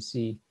and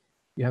MPC,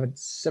 you have a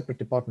separate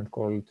department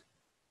called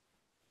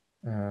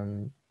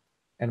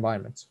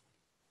environments.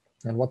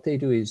 And what they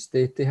do is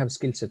they have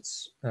skill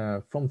sets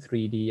from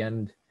 3D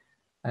and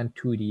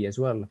 2D as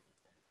well.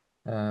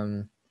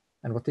 And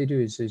what they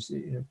do is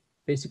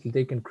basically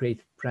they can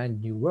create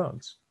brand new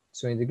worlds.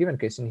 So in the given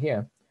case in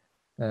here,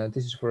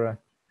 this is for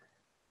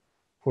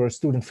a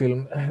student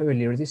film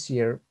earlier this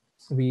year.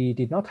 We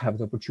did not have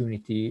the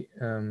opportunity,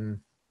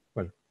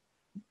 well,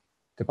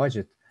 the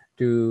budget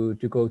to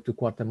go to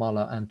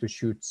Guatemala and to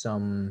shoot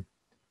some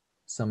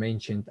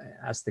ancient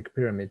Aztec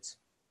pyramids.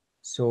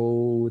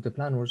 So the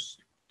plan was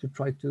to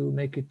try to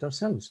make it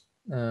ourselves.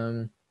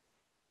 And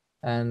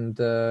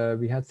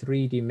we had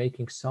 3D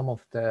making some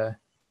of the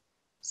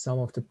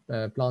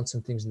plants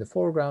and things in the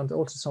foreground,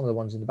 also some of the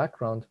ones in the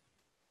background.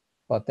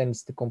 But then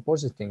it's the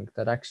compositing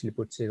that actually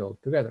puts it all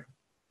together.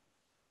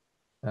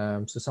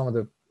 So some of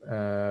the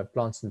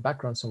plants in the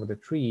background, some of the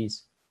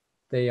trees,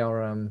 they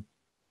are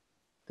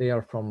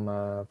from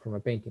a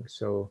painting.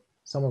 So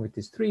some of it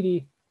is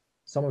 3D,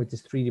 some of it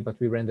is 3D, but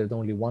we rendered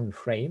only one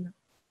frame,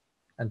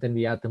 and then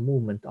we add the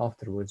movement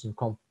afterwards in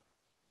comp.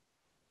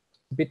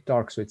 It's a bit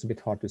dark, so it's a bit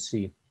hard to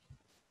see.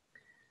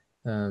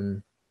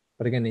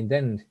 But again, in the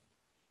end,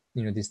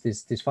 you know,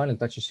 this final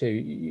touches here,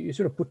 you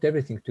sort of put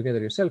everything together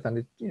yourself, and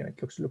it, you know,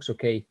 it looks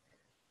okay.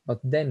 But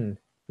then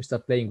we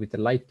start playing with the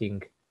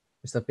lighting,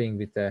 we start playing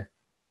with the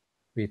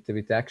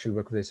actual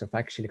work of this, of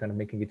actually kind of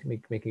making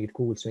it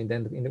cool. So in the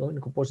end, in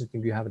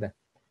compositing, you have the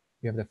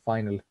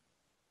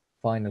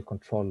final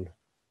control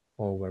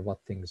over what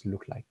things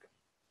look like.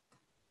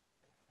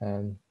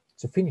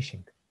 So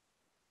finishing,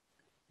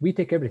 we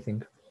take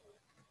everything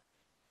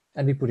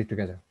and we put it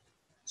together.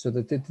 So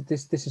that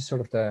this is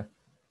sort of the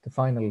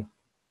final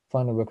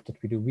work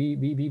that we do.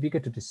 We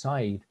get to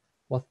decide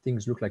what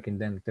things look like in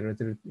them. There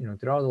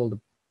are all the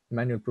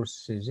manual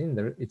processes in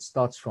there. It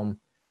starts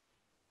from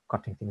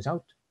cutting things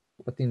out,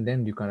 but in the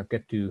end you kind of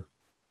get to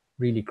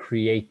really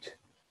create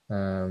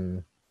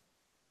the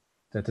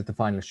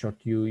final shot.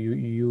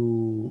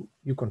 You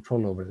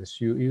control over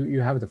this. You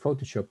have the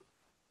Photoshop,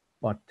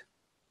 but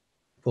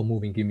for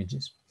moving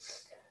images.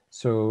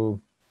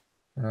 So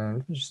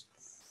let me just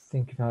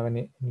think if I have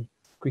any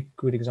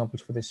good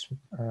examples for this.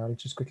 I'll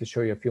just quickly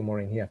show you a few more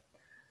in here.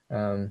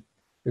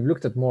 We've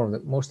looked at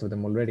most of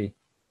them already.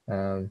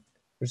 I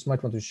just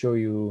might want to show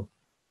you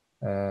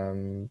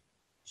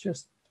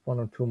just one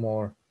or two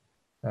more.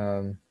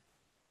 So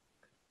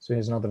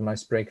here's another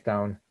nice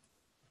breakdown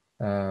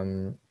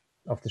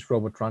of this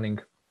robot running.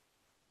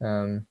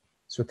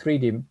 So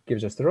 3D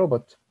gives us the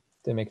robot,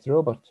 they make the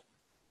robot,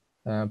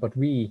 but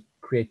we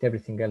create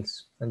everything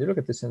else. And you look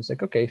at this and it's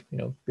like, okay, you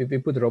know, we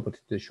put the robot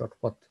into the shot,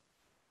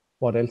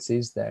 what else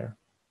is there?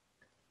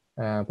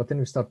 But then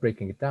we start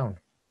breaking it down.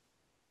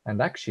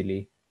 And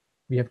actually,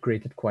 we have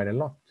created quite a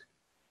lot.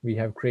 We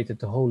have created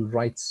the whole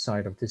right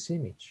side of this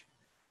image.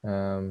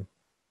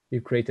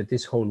 We've created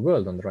this whole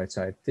world on the right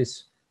side.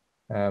 This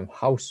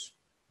house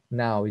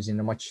now is in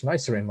a much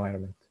nicer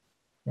environment.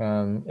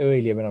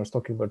 Earlier, when I was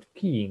talking about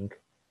keying,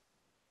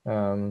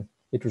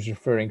 it was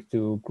referring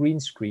to green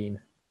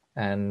screen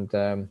and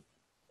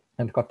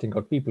cutting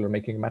out people or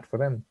making a mat for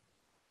them.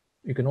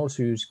 You can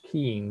also use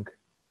keying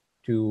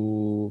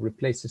to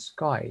replace the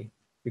sky,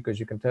 because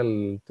you can tell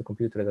the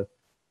computer that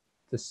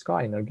the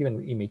sky in a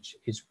given image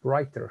is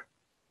brighter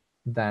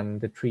than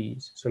the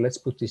trees. So let's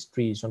put these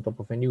trees on top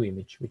of a new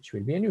image, which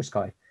will be a new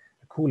sky,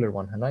 a cooler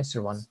one, a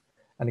nicer one.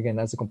 And again,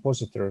 as a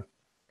compositor,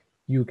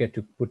 you get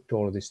to put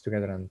all of this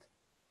together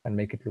and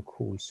make it look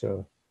cool.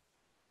 So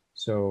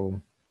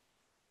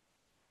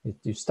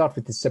you start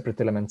with the separate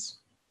elements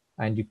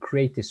and you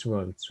create this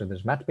world. So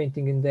there's matte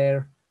painting in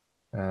there.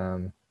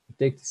 You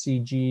take the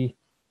CG,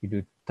 you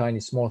do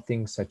tiny small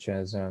things such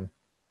as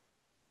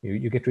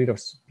you get rid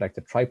of like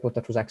the tripod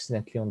that was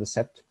accidentally on the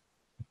set.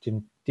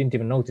 Didn't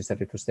even notice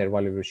that it was there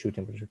while we were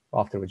shooting, but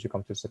afterwards you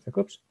come to set the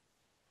oops.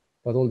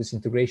 But all this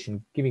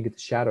integration, giving it a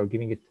shadow,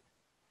 giving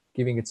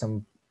it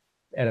some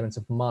elements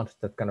of mud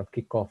that kind of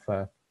kick off,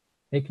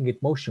 making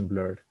it motion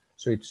blurred,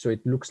 so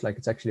it looks like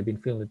it's actually been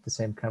filmed with the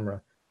same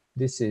camera.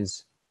 This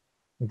is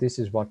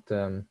what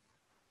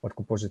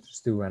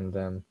compositors do,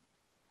 and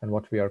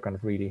what we are kind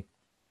of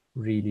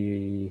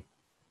really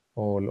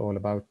all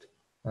about.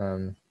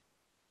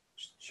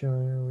 Just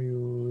show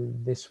you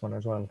this one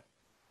as well.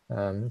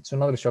 It's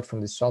another shot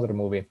from this other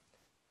movie.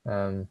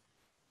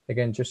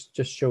 Again, just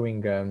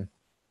showing the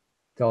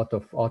art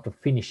of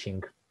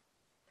finishing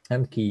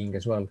and keying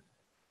as well.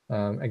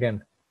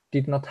 Again,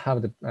 did not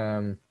have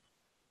the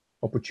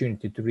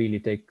opportunity to really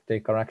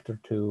take our actor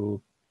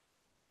to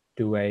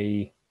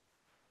a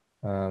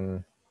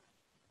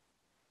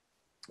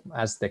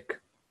Aztec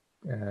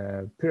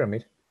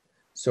pyramid,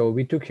 so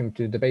we took him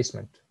to the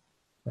basement.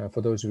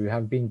 For those of you who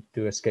have been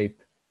to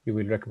Escape, you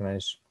will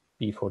recognize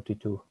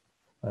B42.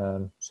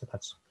 So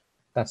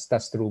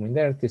that's the room in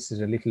there. This is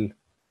a little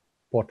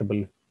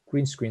portable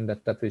green screen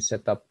that we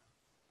set up,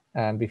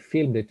 and we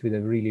filmed it with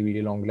a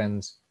really long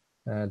lens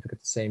to get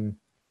the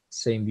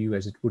same view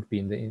as it would be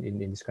in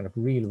this kind of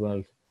real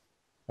world.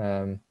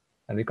 And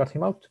we got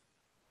him out,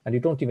 and you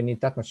don't even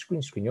need that much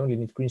green screen. You only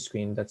need green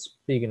screen that's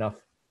big enough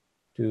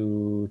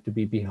to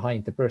be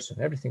behind the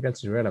person. Everything else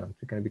is irrelevant.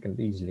 We can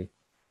easily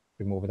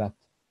remove that.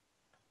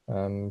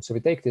 So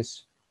we take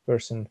this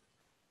person,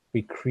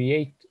 we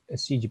create a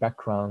CG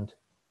background,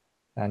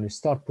 and we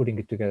start putting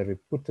it together. We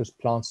put those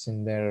plants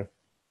in there,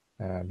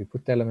 We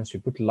put elements, we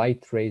put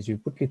light rays, we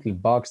put little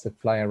bugs that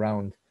fly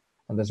around.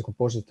 And as a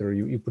compositor,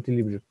 you put a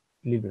little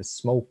bit of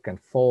smoke and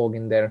fog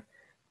in there.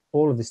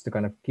 All of this to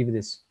kind of give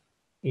this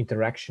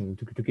interaction,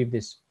 to give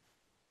this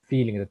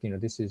feeling that,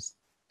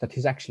 that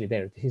he's actually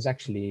there. He's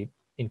actually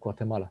in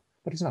Guatemala,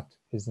 but he's not.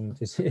 He's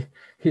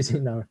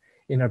in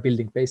our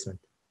building basement.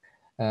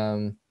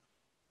 And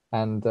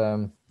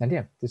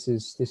yeah, this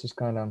is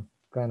kind of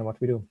what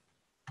we do.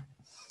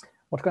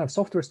 What kind of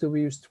softwares do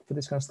we use for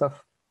this kind of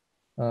stuff?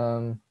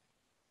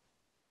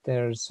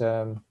 There's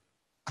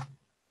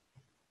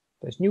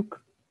Nuke,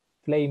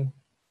 Flame,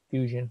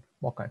 Fusion,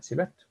 Mocha, and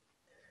Silhouette.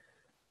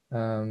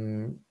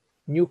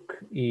 Nuke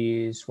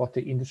is what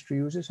the industry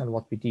uses and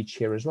what we teach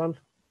here as well.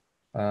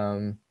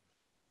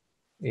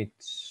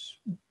 It's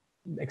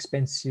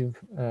expensive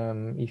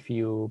if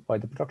you buy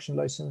the production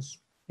license.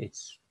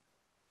 It's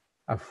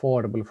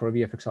affordable for a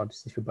VFX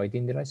artist if you buy the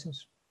indie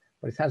license,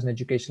 but it has an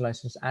education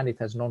license and it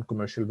has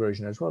non-commercial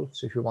version as well.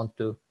 So if you want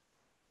to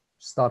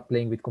start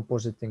playing with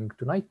compositing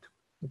tonight,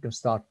 you can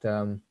start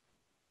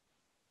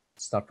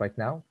right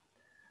now.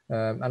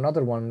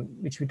 Another one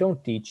which we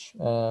don't teach,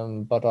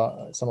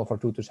 but some of our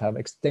tutors have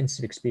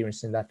extensive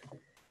experience in that,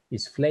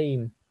 is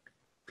Flame.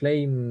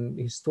 Flame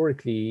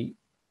historically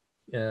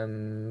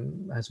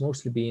has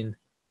mostly been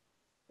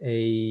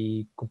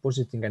a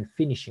compositing and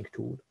finishing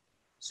tool.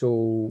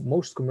 So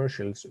most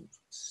commercials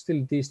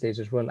still these days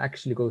as well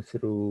actually go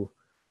through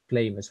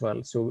Flame as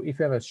well. So if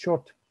you have a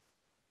short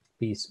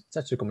piece,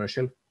 such a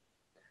commercial,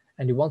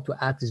 and you want to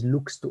add these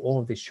looks to all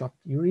of the shots,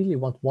 you really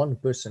want one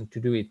person to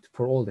do it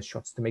for all the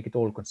shots to make it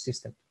all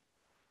consistent.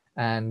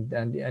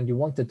 And you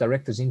want the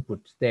director's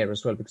input there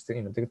as well, because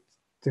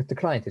the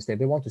client is there.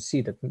 They want to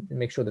see that,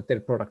 make sure that their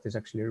product is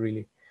actually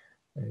really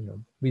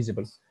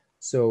visible.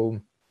 So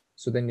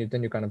then you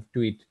kind of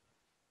do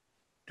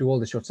all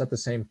the shots at the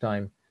same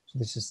time. So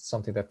this is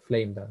something that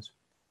Flame does.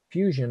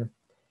 Fusion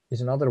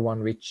is another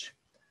one which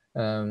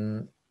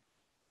has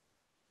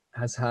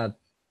had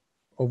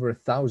over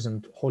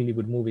 1,000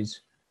 Hollywood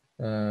movies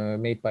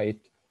made by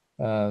it.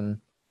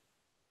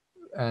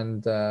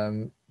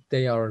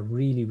 They are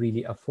really,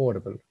 really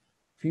affordable.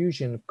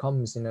 Fusion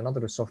comes in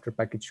another software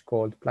package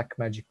called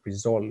Blackmagic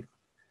Resolve.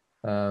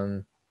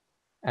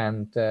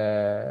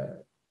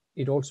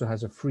 It also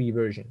has a free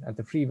version, and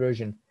the free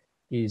version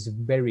is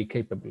very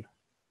capable.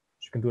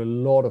 So you can do a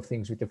lot of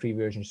things with the free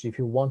version. So if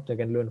you want to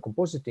again learn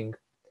compositing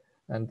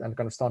and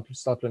kind of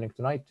start learning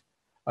tonight,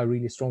 I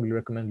really strongly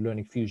recommend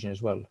learning Fusion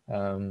as well.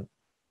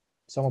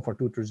 Some of our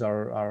tutors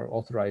are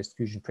authorized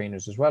Fusion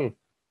trainers as well.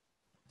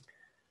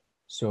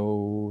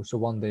 So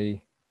one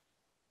day,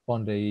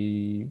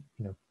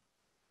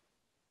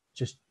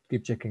 just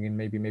keep checking in.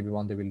 Maybe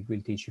one day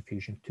we'll teach you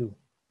Fusion too.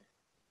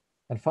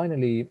 And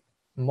finally,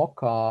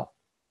 Mocha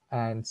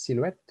and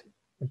Silhouette,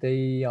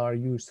 they are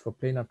used for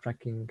planar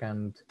tracking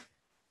and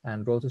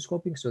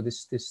rotoscoping. So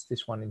this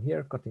one in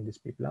here, cutting these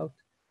people out.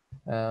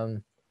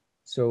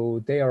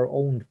 So they are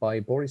owned by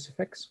Boris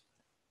FX,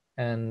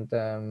 and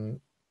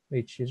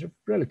which is a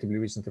relatively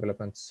recent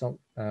development. So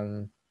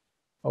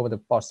over the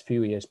past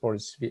few years,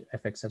 Boris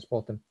FX has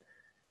bought them,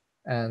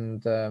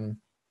 and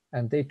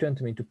they turn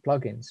them into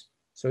plugins.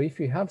 So if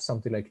you have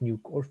something like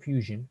Nuke or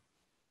Fusion,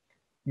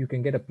 you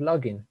can get a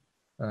plugin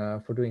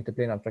for doing the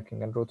planar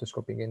tracking and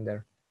rotoscoping in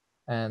there.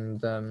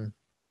 And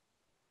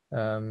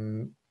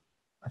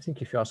I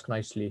think if you ask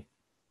nicely,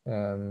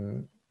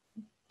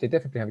 they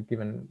definitely have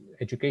given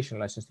education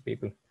license to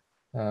people.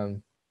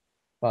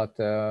 But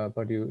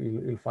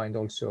you'll find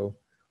also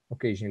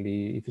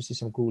occasionally, if you see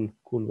some cool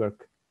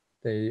work,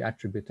 they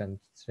attribute and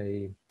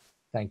say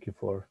thank you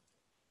for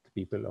the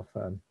people of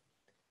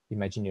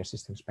Imagineer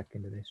Systems back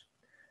in the days.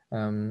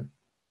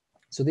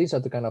 So these are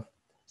the kind of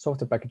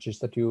software packages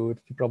that you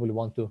probably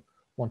want to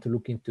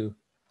look into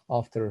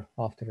after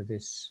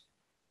this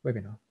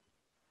webinar.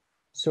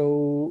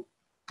 So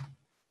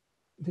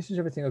this is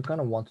everything I kind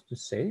of wanted to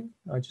say.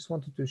 I just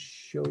wanted to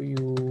show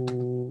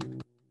you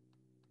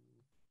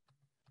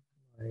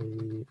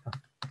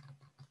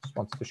just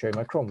wanted to show you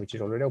my Chrome, which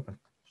is already open.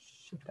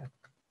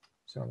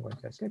 So I'm going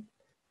to escape.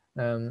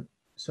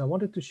 So I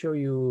wanted to show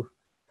you,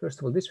 first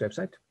of all, this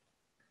website.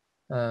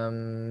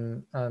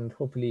 And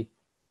hopefully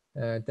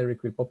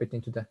Derek will pop it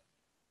into the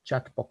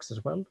chat box as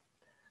well.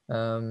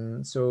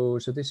 So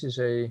this is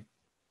a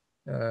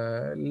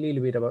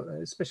little bit about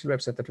a special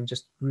website that we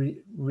just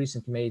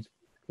recently made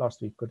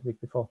last week or the week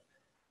before,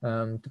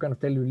 to kind of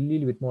tell you a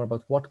little bit more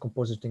about what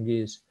compositing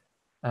is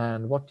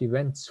and what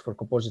events for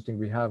compositing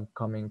we have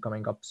coming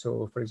up.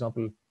 So for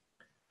example,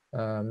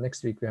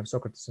 next week we have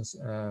Socrates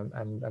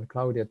and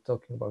Claudia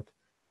talking about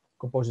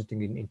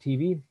compositing in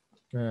TV.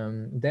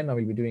 Then I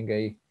will be doing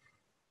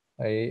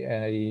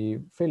a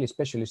fairly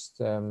specialist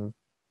kind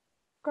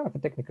of a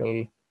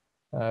technical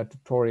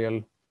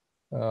tutorial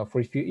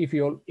for if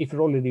you're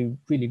already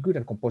really good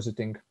at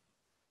compositing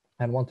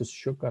and want to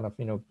show kind of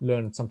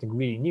learn something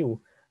really new.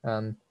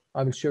 I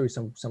will show you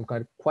some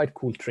kind of quite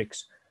cool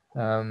tricks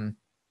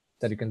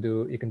that you can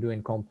do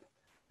in comp.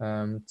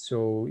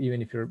 So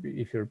even if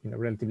you're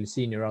relatively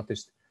senior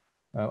artist,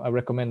 I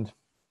recommend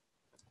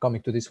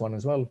coming to this one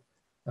as well.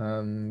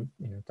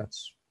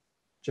 That's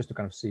just to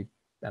kind of see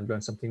and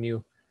learn something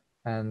new.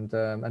 And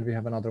we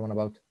have another one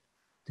about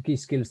the key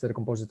skills that a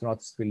compositor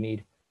artist will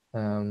need.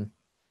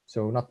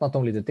 So not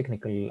only the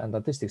technical and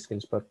artistic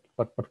skills,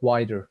 but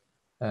wider.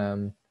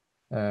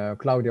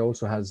 Claudia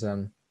also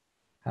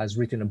has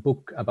written a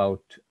book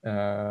about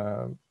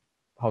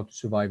how to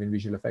survive in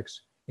visual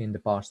effects in the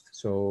past.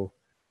 So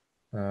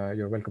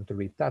you're welcome to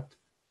read that.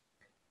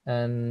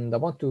 And I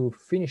want to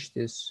finish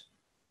this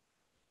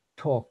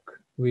talk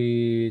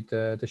with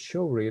the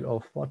showreel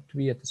of what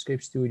we at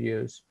Escape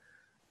Studios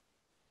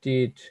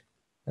did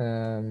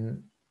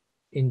in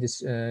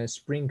this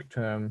spring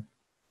term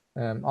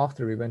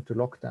after we went to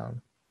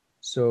lockdown.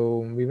 So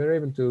we were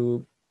able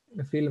to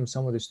film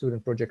some of the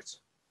student projects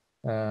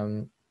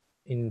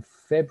in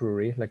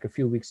February, like a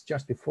few weeks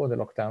just before the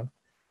lockdown.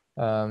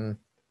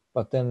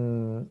 But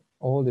then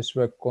all this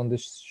work on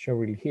this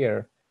showreel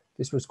here,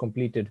 this was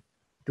completed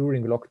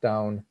during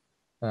lockdown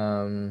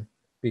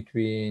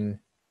between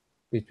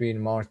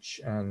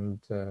March and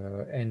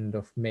end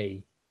of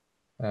May.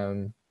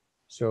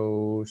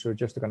 So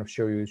just to kind of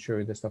show you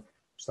the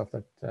stuff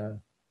that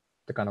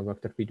the kind of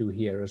work that we do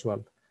here as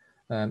well.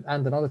 And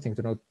another thing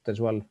to note as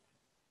well,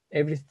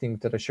 everything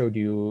that I showed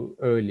you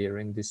earlier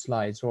in these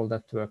slides, all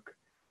that work,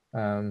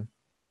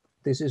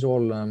 this is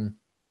all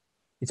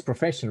it's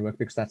professional work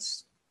because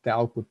that's the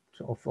output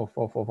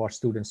of our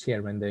students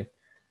here when they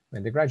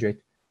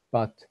graduate,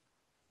 but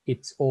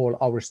it's all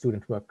our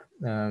student work,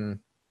 and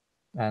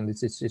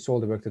it's all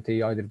the work that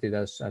they either did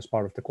as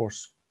part of the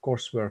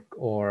coursework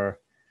or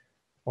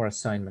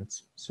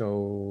assignments.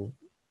 So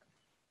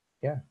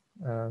yeah,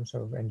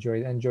 so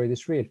enjoy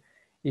this reel.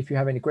 If you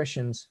have any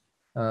questions,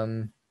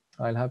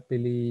 I'll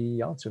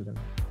happily answer them.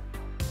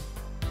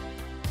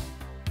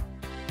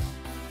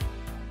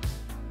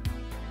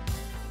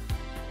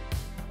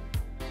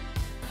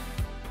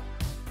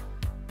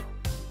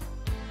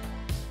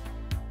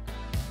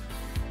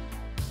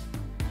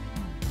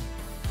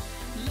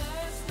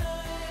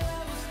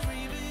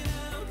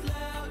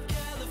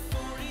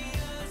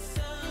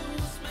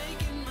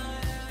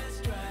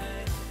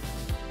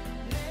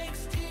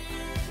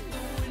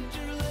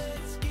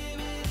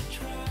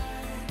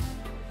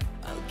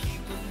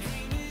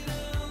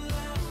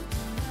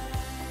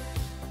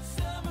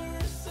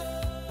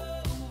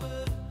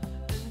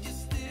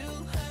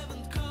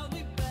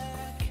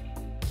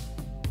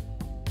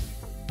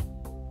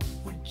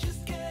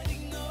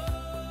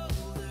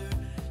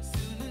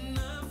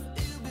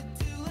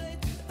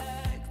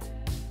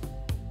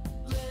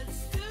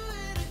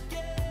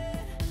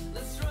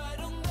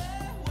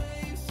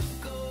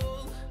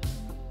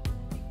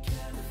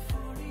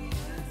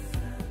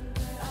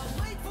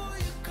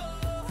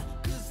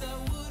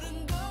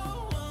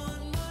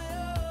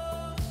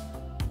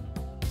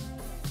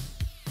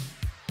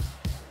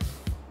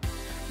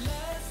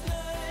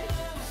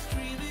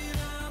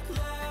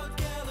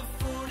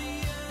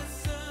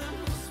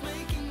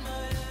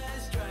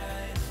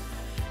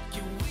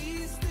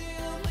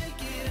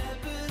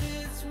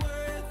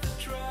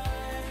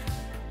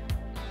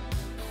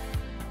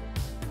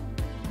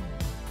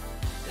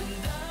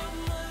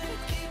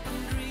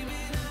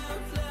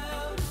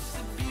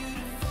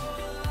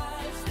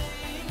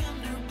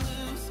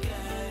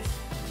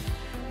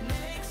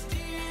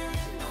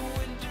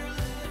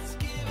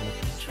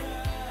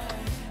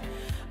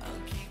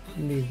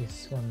 Leave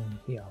this one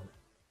here.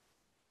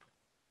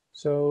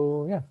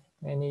 So yeah,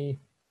 any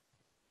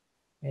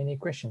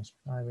questions?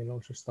 I will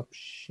also stop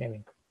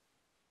sharing.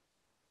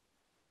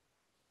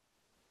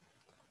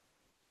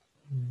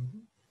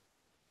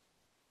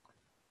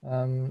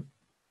 So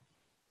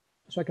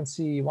I can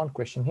see one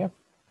question here.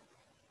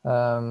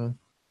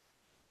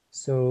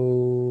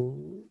 So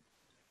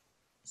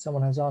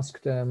someone has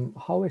asked,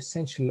 how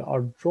essential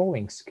are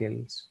drawing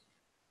skills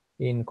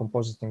in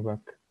compositing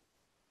work?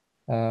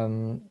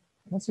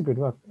 That's a good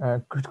work.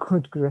 Good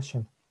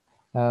question.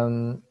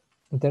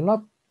 They're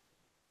not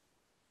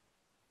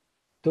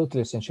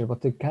totally essential,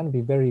 but they can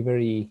be very,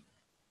 very,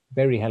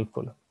 very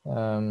helpful.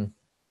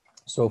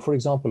 So, for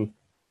example,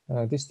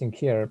 this thing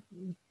here,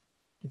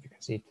 if you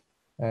can see it,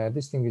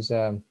 this thing is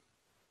a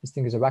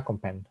Wacom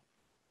pen.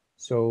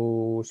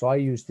 So I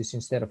use this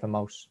instead of a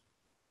mouse.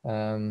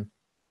 So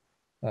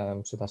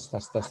that's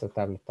the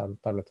tablet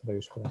that I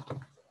use for that.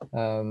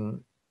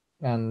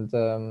 And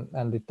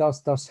it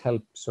does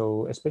help.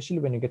 So especially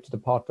when you get to the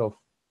part of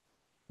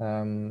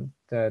the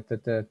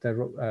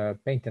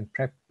paint and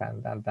prep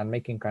and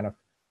making kind of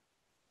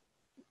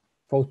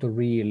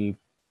photoreal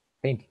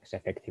paintings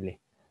effectively,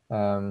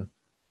 then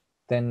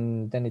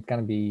it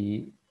can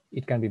be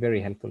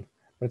very helpful.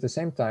 But at the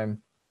same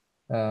time,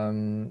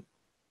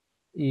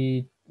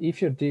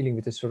 if you're dealing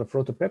with this sort of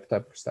photo prep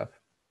type of stuff,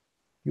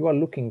 you are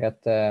looking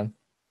at the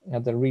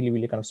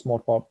really kind of small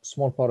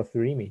part of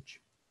your image.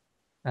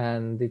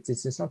 And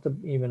it's not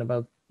even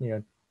about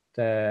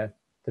the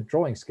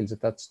drawing skills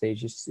at that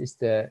stage.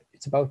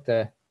 It's about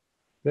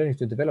learning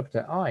to develop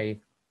the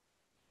eye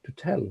to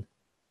tell,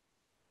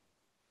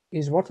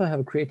 is what I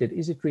have created,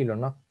 is it real or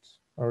not,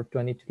 or do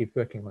I need to keep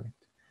working on it?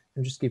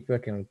 and just keep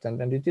working on it.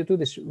 And you do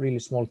this really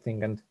small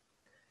thing, and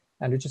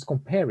you just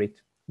compare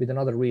it with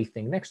another real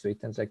thing next to it.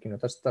 And it's like,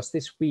 does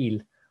this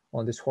wheel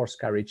on this horse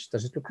carriage,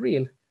 does it look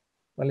real?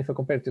 Well, if I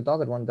compare it to the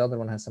other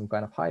one has some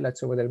kind of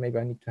highlights over there. Maybe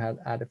I need to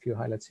add a few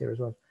highlights here as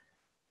well.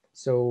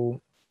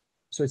 So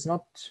it's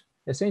not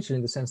essential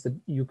in the sense that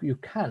you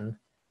can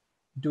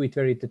do it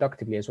very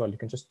deductively as well. You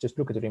can just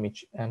look at your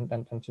image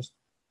and just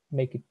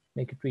make it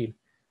real.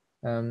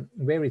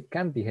 Where it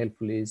can be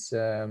helpful is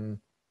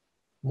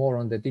more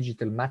on the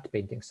digital matte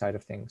painting side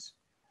of things.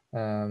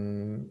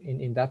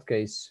 In that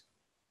case,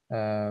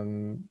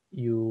 when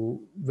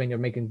you're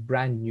making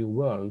brand new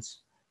worlds,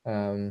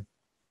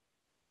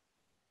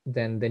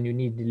 then you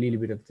need a little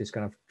bit of this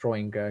kind of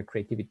drawing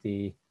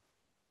creativity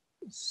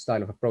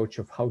style of approach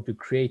of how to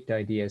create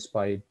ideas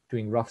by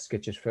doing rough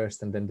sketches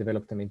first and then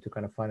develop them into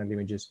kind of final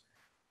images.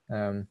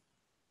 So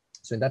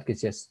in that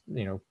case, yes,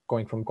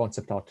 going from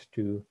concept art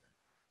to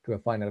a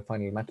final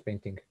matte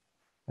painting.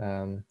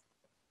 I'm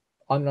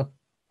not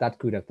that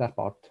good at that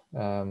part.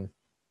 I'm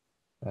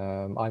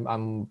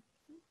a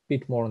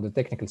bit more on the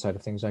technical side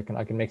of things. I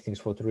can make things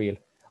photoreal.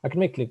 I can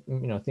make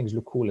things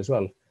look cool as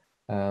well.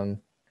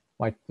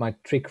 My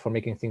trick for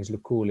making things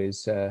look cool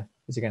is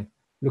again,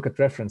 look at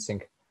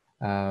referencing.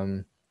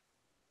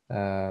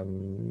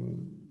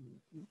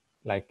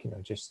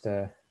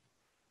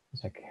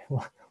 It's like,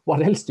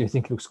 what else do you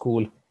think looks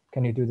cool?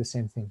 Can you do the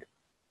same thing?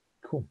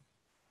 Cool.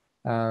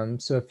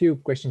 So a few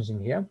questions in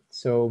here.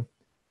 So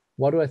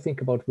what do I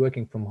think about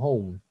working from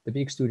home? The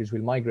big studios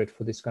will migrate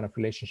for this kind of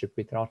relationship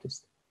with the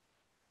artist.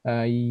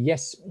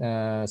 Yes,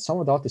 some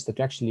of the artists that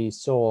you actually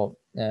saw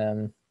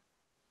in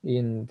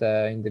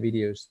the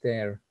videos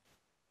there,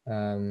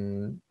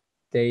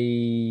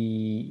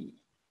 they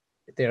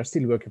are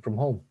still working from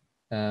home.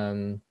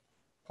 And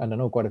I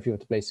know quite a few of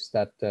the places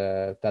that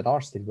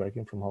are still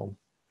working from home.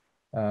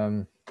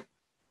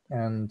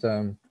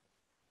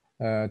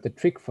 The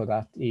trick for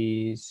that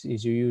is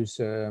you use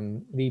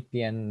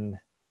VPN,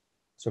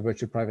 so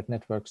virtual private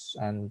networks,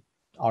 and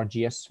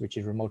RGS, which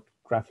is remote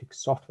graphics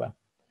software,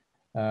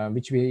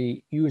 which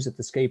we use at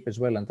Escape as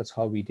well. And that's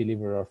how we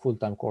deliver our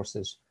full-time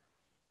courses,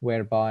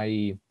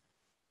 whereby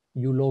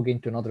you log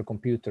into another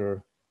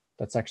computer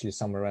that's actually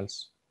somewhere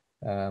else.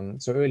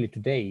 So early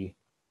today,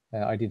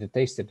 I did a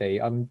taster day.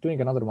 I'm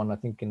doing another one, I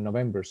think, in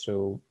November.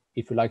 So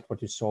if you liked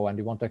what you saw and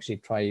you want to actually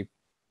try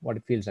what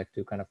it feels like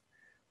to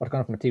what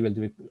kind of material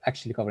do we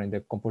actually cover in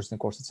the compositing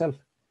course itself,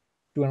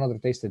 do another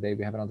taster day.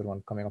 We have another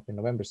one coming up in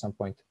November some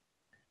point.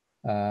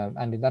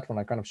 And in that one,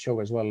 I kind of show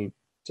as well,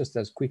 just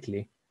as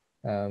quickly,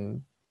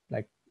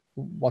 like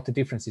what the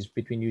difference is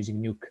between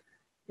using Nuke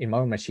in my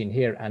own machine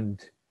here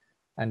and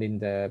in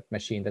the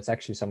machine that's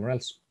actually somewhere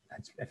else.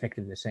 It's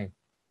effectively the same.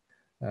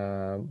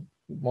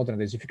 Modern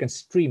days, if you can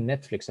stream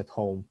Netflix at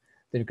home,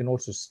 then you can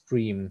also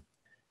stream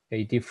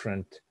a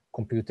different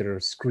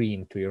computer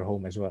screen to your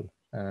home as well.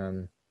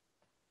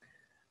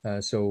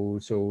 So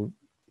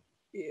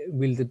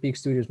will the big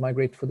studios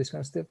migrate for this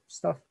kind of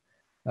stuff?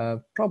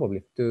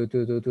 Probably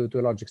to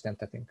a large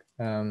extent, I think.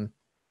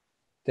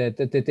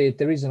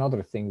 There is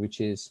another thing,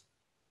 which is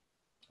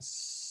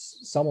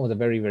some of the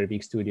very, very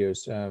big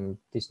studios,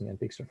 Disney and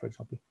Pixar, for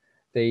example,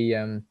 they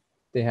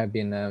have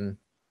been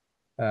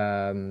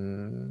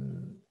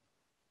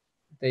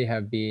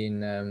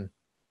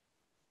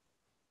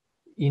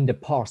in the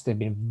past, they've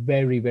been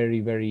very,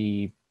 very,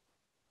 very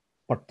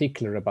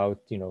particular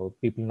about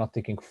people not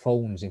taking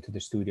phones into the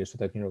studio, so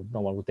that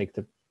no one would take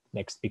the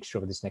next picture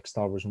of this next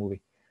Star Wars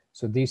movie.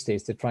 So these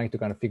days they're trying to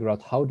kind of figure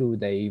out how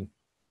could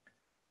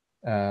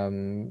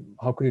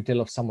you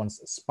tell of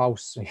someone's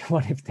spouse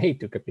what if they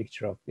took a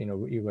picture of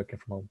you working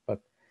from home,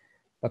 but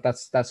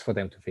that's for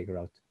them to figure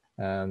out.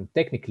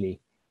 Technically,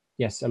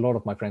 yes, a lot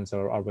of my friends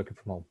are working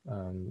from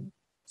home.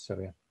 So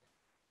yeah.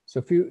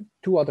 So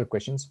two other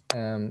questions,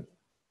 or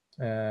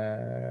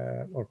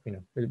we'll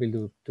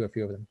do a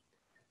few of them.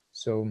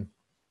 So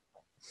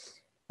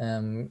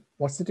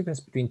what's the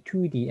difference between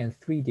 2D and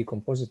 3D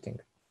compositing?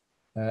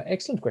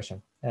 Excellent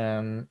question.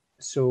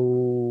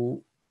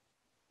 So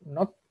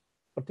not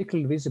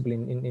particularly visible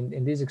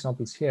in these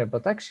examples here,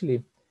 but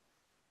actually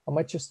I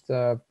might just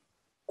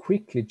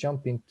quickly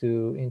jump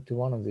into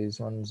one of these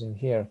ones in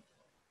here.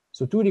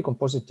 So 2D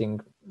compositing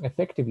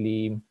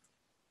effectively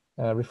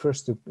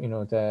refers to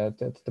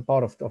the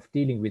part of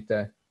dealing with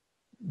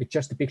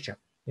just the picture,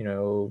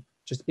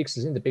 just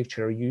pixels in the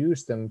picture. You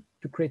use them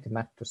to create a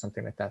matte or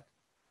something like that.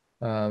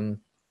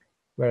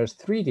 Whereas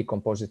 3D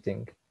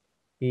compositing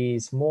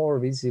is more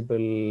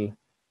visible.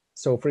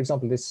 So for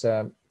example, this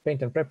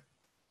paint and prep,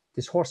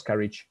 this horse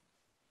carriage,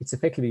 it's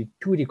effectively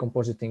 2D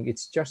compositing.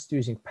 It's just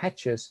using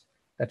patches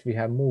that we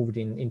have moved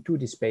in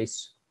 2D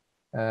space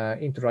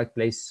into the right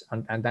place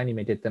and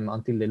animated them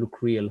until they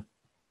look real.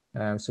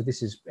 So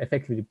this is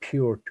effectively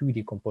pure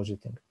 2D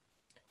compositing.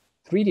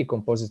 3D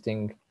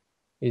compositing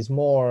is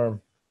more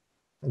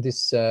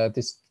this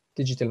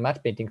digital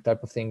matte painting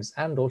type of things,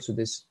 and also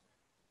this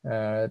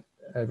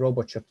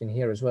robot shot in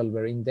here as well,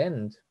 where in the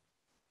end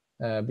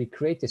we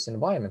create this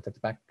environment at the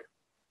back.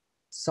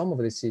 Some of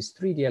this is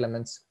 3D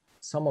elements,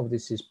 some of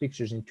this is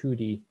pictures in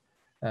 2D,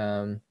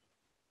 then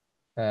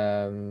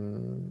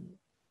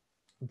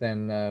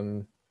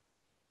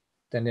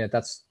yeah,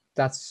 that's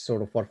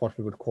sort of what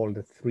we would call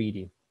the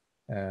 3D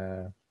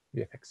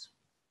VFX.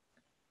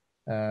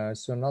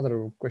 So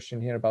another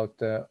question here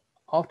about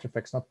After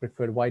Effects not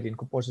preferred widely in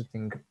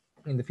compositing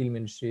in the film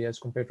industry as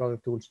compared to other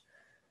tools.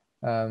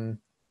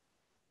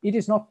 It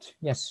is not,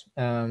 yes.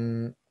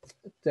 The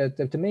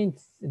main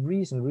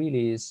reason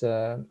really is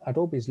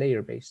Adobe is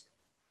layer based.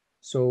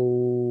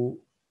 So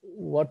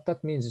what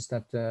that means is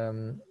that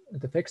the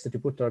effects that you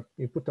put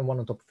them one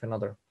on top of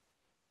another.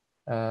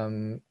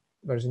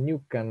 Whereas in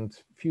Nuke and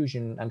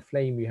Fusion and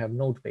Flame, you have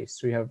node based.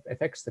 So you have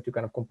effects that you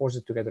kind of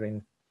composite together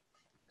in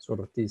sort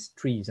of these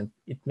trees, and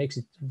it makes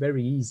it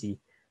very easy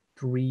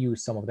to reuse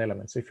some of the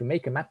elements. So if you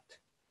make a matte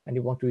and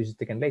you want to use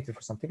it again later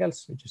for something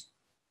else, you just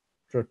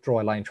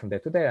draw a line from there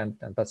to there, and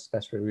that's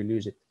where we'll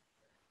use it.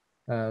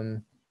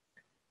 The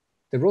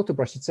rotor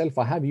brush itself,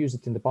 I have used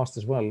it in the past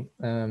as well,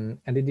 and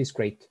it is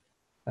great.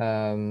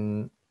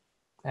 And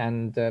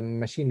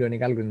machine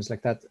learning algorithms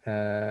like that,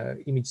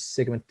 image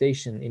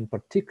segmentation in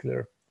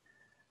particular,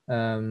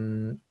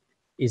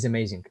 is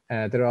amazing.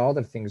 There are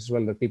other things as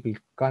well that people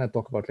kind of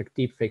talk about, like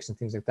deep fakes and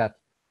things like that.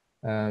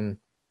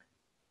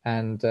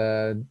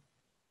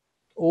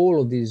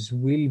 All of these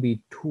will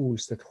be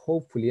tools that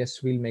hopefully,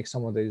 yes, will make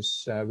some of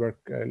this work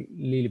a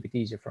little bit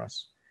easier for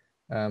us.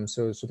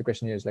 So the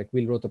question here is like,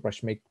 will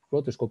RotoBrush make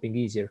rotoscoping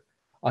easier?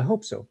 I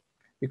hope so,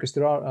 because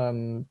there are,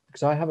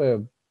 because I have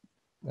a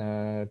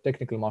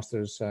technical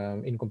master's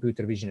in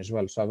computer vision as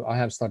well. So I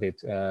have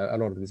studied a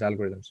lot of these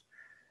algorithms.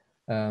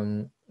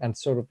 And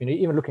sort of,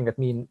 even looking at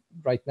me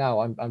right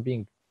now, I'm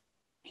being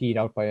keyed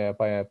out by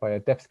a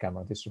depth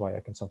camera. This is why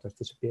I can sometimes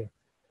disappear.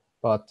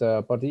 But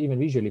even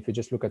visually, if you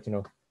just look at,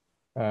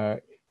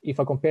 if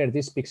I compare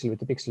this pixel with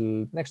the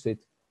pixel next to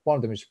it, one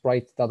of them is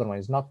bright, the other one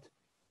is not.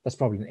 That's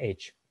probably an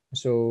edge.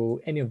 So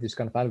any of these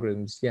kind of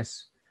algorithms,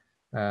 yes,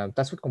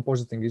 that's what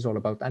compositing is all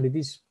about, and it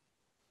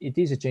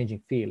is a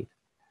changing field.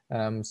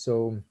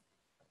 So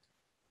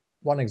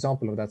one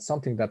example of that,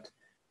 something that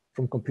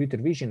from computer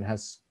vision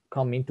has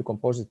come into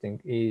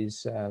compositing,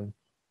 is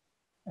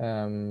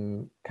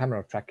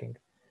camera tracking.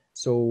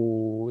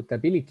 So the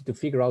ability to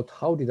figure out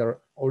how did our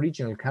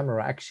original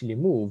camera actually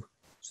move,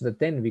 so that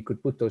then we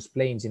could put those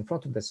planes in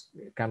front of this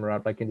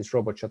camera, like in this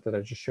robot shot that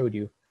I just showed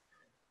you.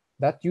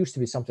 That used to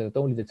be something that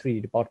only the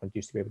 3D department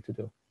used to be able to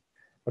do.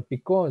 But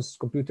because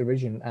computer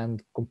vision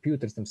and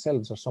computers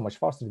themselves are so much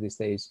faster these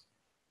days,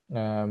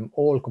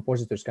 all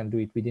compositors can do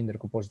it within their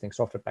compositing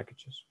software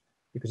packages,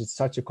 because it's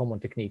such a common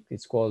technique.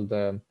 It's called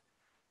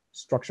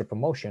structure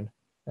from motion.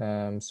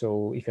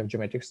 So if you have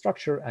geometric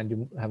structure and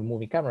you have a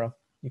moving camera,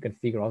 you can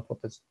figure out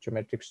what the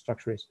geometric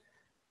structure is.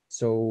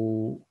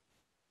 So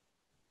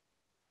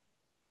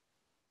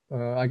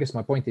I guess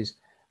my point is,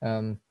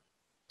 there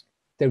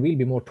will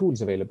be more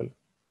tools available,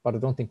 but I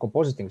don't think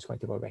compositing is going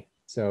to go away.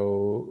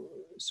 So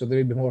there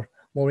will be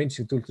more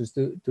interesting tools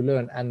to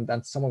learn,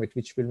 and some of it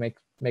which will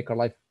make our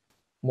life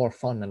more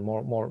fun and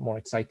more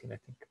exciting, I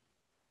think.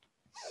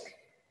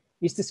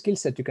 Is the skill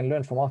set you can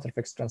learn from After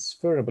Effects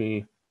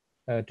transferable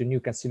to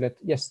Nuke and Silhouette?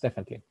 Yes,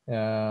 definitely.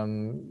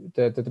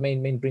 The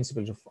main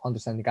principles of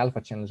understanding alpha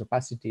channels,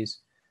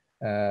 opacities,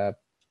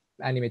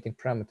 animating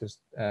parameters,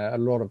 a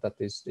lot of that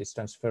is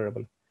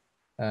transferable.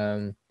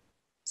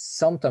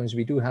 Sometimes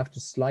we do have to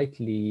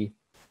slightly,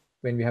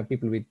 when we have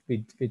people with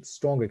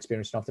stronger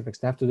experience in After Effects,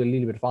 they have to do a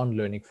little bit of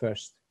unlearning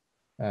first,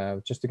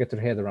 just to get their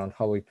head around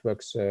how it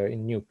works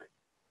in Nuke,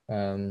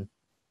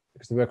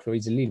 because the workflow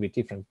is a little bit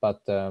different.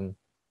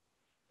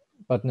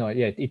 But no,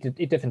 yeah,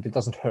 it definitely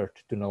doesn't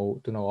hurt to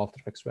know After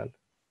Effects well.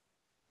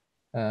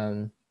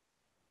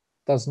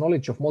 Does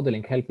knowledge of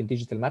modeling help in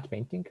digital matte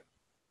painting?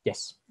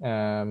 Yes.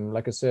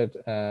 Like I said,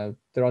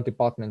 there are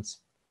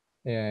departments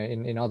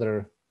in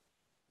other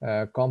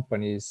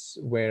companies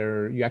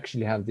where you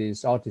actually have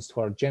these artists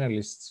who are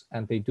generalists,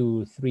 and they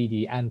do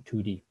 3D and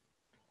 2D.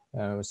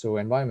 So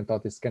environment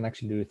artists can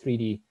actually do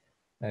 3D.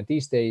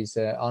 These days,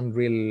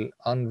 Unreal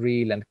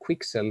and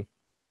Quixel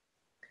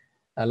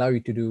allow you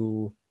to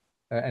do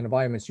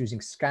environments using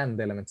scanned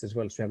elements as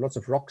well. So you have lots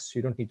of rocks.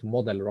 You don't need to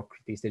model a rock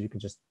these days. You can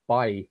just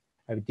buy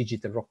a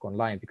digital rock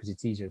online because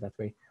it's easier that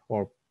way,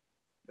 or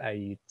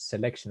a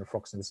selection of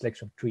rocks and a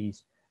selection of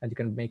trees, and you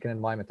can make an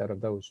environment out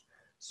of those.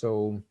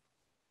 So,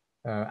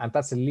 and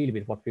that's a little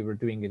bit what we were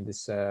doing in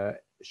this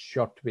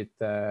shot with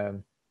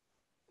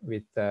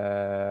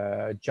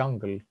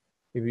jungle.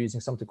 We were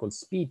using something called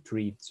speed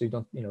tree. So you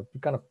don't,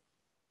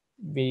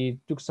 we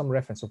took some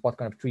reference of what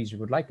kind of trees we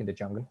would like in the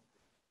jungle,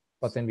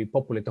 but then we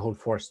populate the whole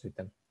forest with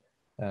them.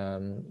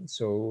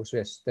 So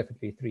yes,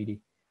 definitely 3D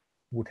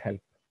would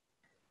help.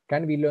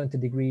 Can we learn the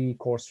degree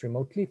course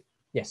remotely?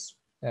 Yes.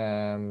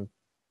 I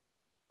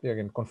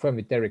can confirm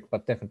with Derek,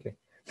 but definitely.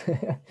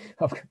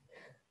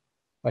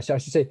 I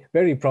should say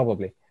very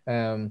probably.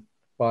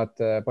 But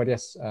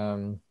yes.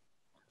 I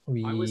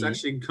was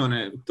actually going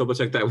to double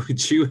check that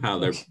with you,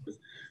 Allar.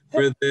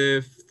 For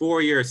the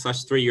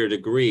 4-year/3-year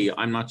degree,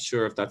 I'm not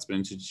sure if that's been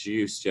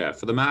introduced yet.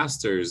 For the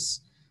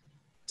master's,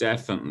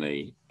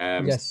 definitely.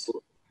 Yes.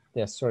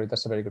 Yes, sorry,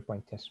 that's a very good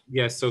point. Yes.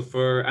 Yes. So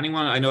for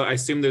anyone, I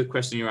assume the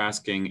question you're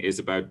asking is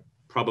about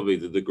probably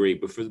the degree,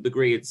 but for the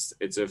degree, it's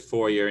a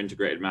 4-year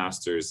integrated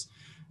master's.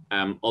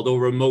 Although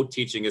remote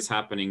teaching is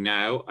happening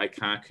now, I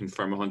can't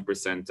confirm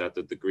 100% that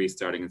the degree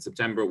starting in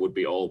September would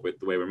be all with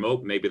the way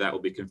remote. Maybe that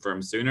will be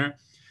confirmed sooner.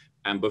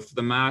 But for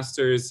the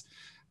master's,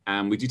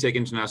 we do take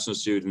international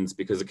students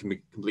because it can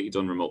be completely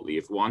done remotely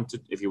if you want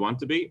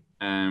to be.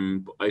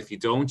 If you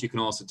don't, you can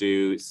also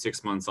do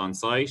 6 months on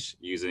site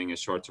using a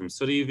short-term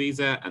study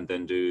visa and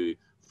then do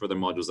further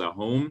modules at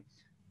home.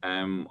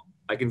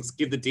 I can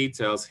give the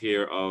details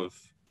here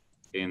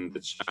in the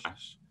chat.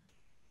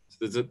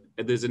 So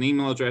there's an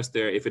email address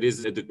there. If it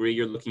is a degree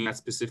you're looking at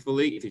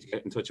specifically, if you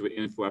get in touch with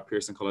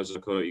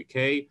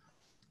info@pearsoncollege.co.uk,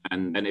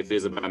 and then if it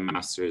is about a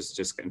master's,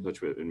 just get in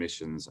touch with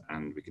admissions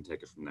and we can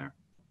take it from there.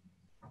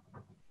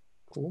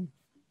 Cool.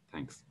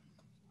 Thanks.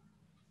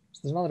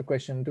 So there's another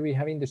question. Do we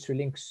have industry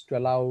links to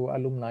allow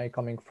alumni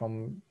coming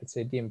from, let's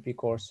say, DMP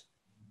course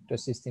to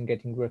assist in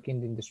getting work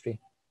in the industry?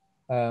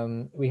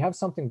 We have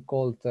something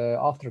called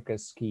aftercare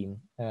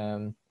scheme.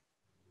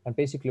 And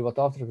basically what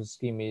aftercare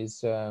scheme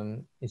is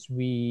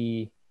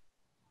we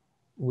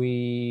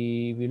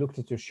looked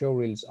at your show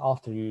reels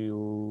after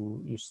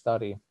you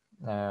study,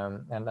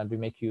 and we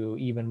make you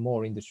even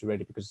more industry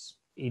ready, because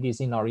it is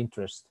in our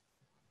interest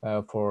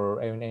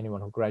for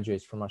anyone who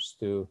graduates from us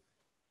to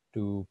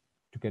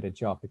get a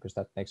job, because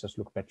that makes us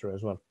look better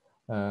as well,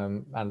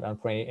 and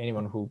for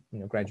anyone who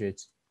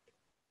graduates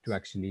to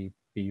actually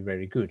be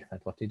very good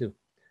at what they do.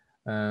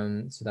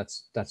 So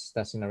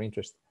that's in our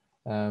interest.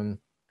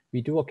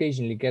 We do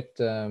occasionally get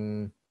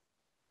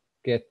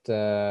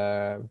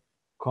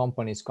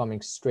companies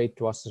coming straight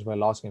to us as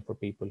well, asking for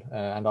people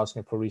and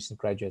asking for recent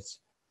graduates,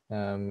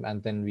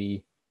 and then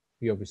we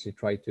obviously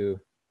try to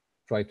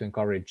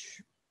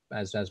encourage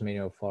as many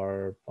of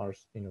our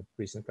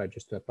recent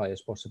graduates to apply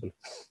as possible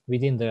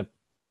within the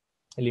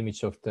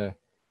limits of the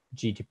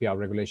GDPR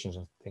regulations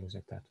and things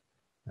like that,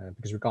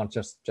 because we can't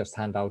just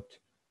hand out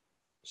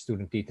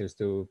student details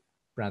to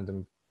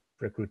random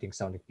recruiting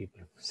sounding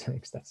people. So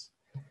that's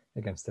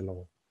against the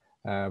law.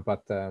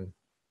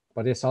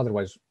 But yes,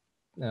 otherwise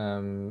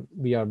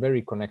we are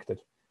very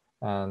connected,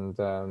 and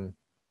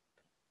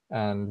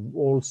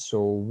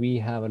also we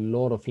have a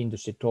lot of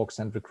industry talks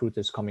and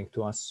recruiters coming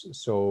to us.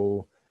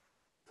 So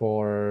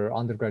for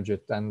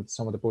undergraduate and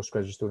some of the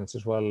postgraduate students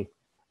as well,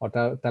 our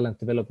talent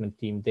development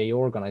team, they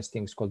organize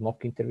things called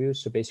mock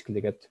interviews. So basically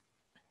they get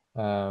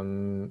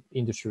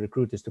industry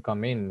recruiters to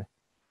come in,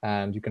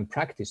 and you can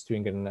practice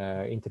doing an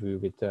interview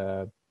with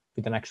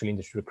an actual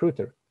industry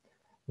recruiter.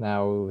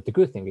 Now, the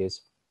good thing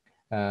is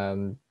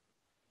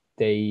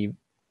they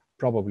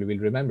probably will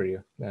remember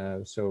you.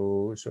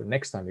 So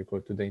next time you go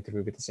to the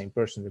interview with the same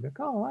person, they'll be like,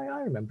 oh,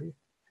 I remember you.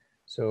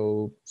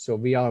 So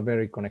we are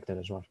very connected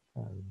as well.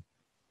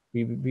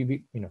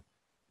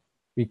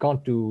 We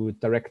can't do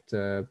direct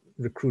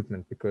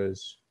recruitment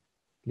because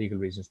legal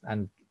reasons,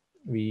 and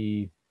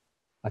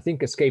I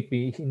think Escape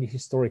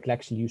historically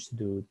actually used to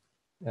do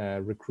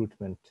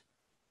recruitment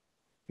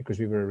because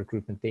we were a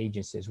recruitment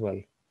agency as well,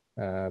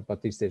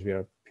 but these days we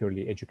are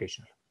purely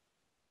educational.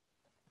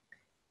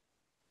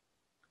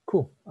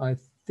 Cool. I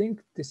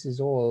think this is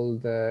all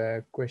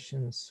the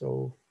questions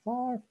so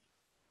far.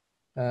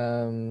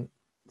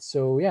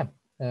 So yeah,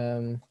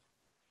 if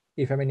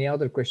you have any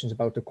other questions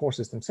about the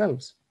courses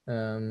themselves,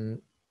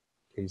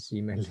 please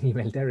email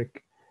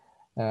Derek.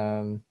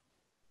 And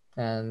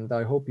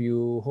I hope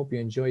you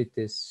enjoyed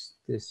this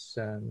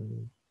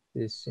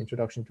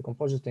introduction to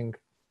compositing,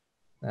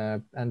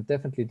 and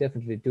definitely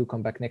do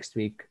come back next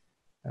week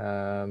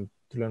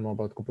to learn more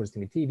about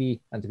compositing in TV,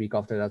 and the week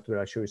after that where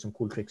I show you some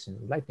cool tricks in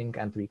lighting,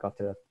 and the week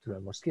after that to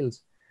learn more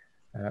skills,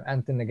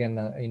 and then again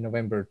in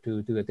November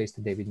to do a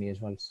taster day with me as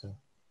well. So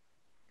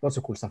lots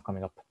of cool stuff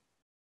coming up.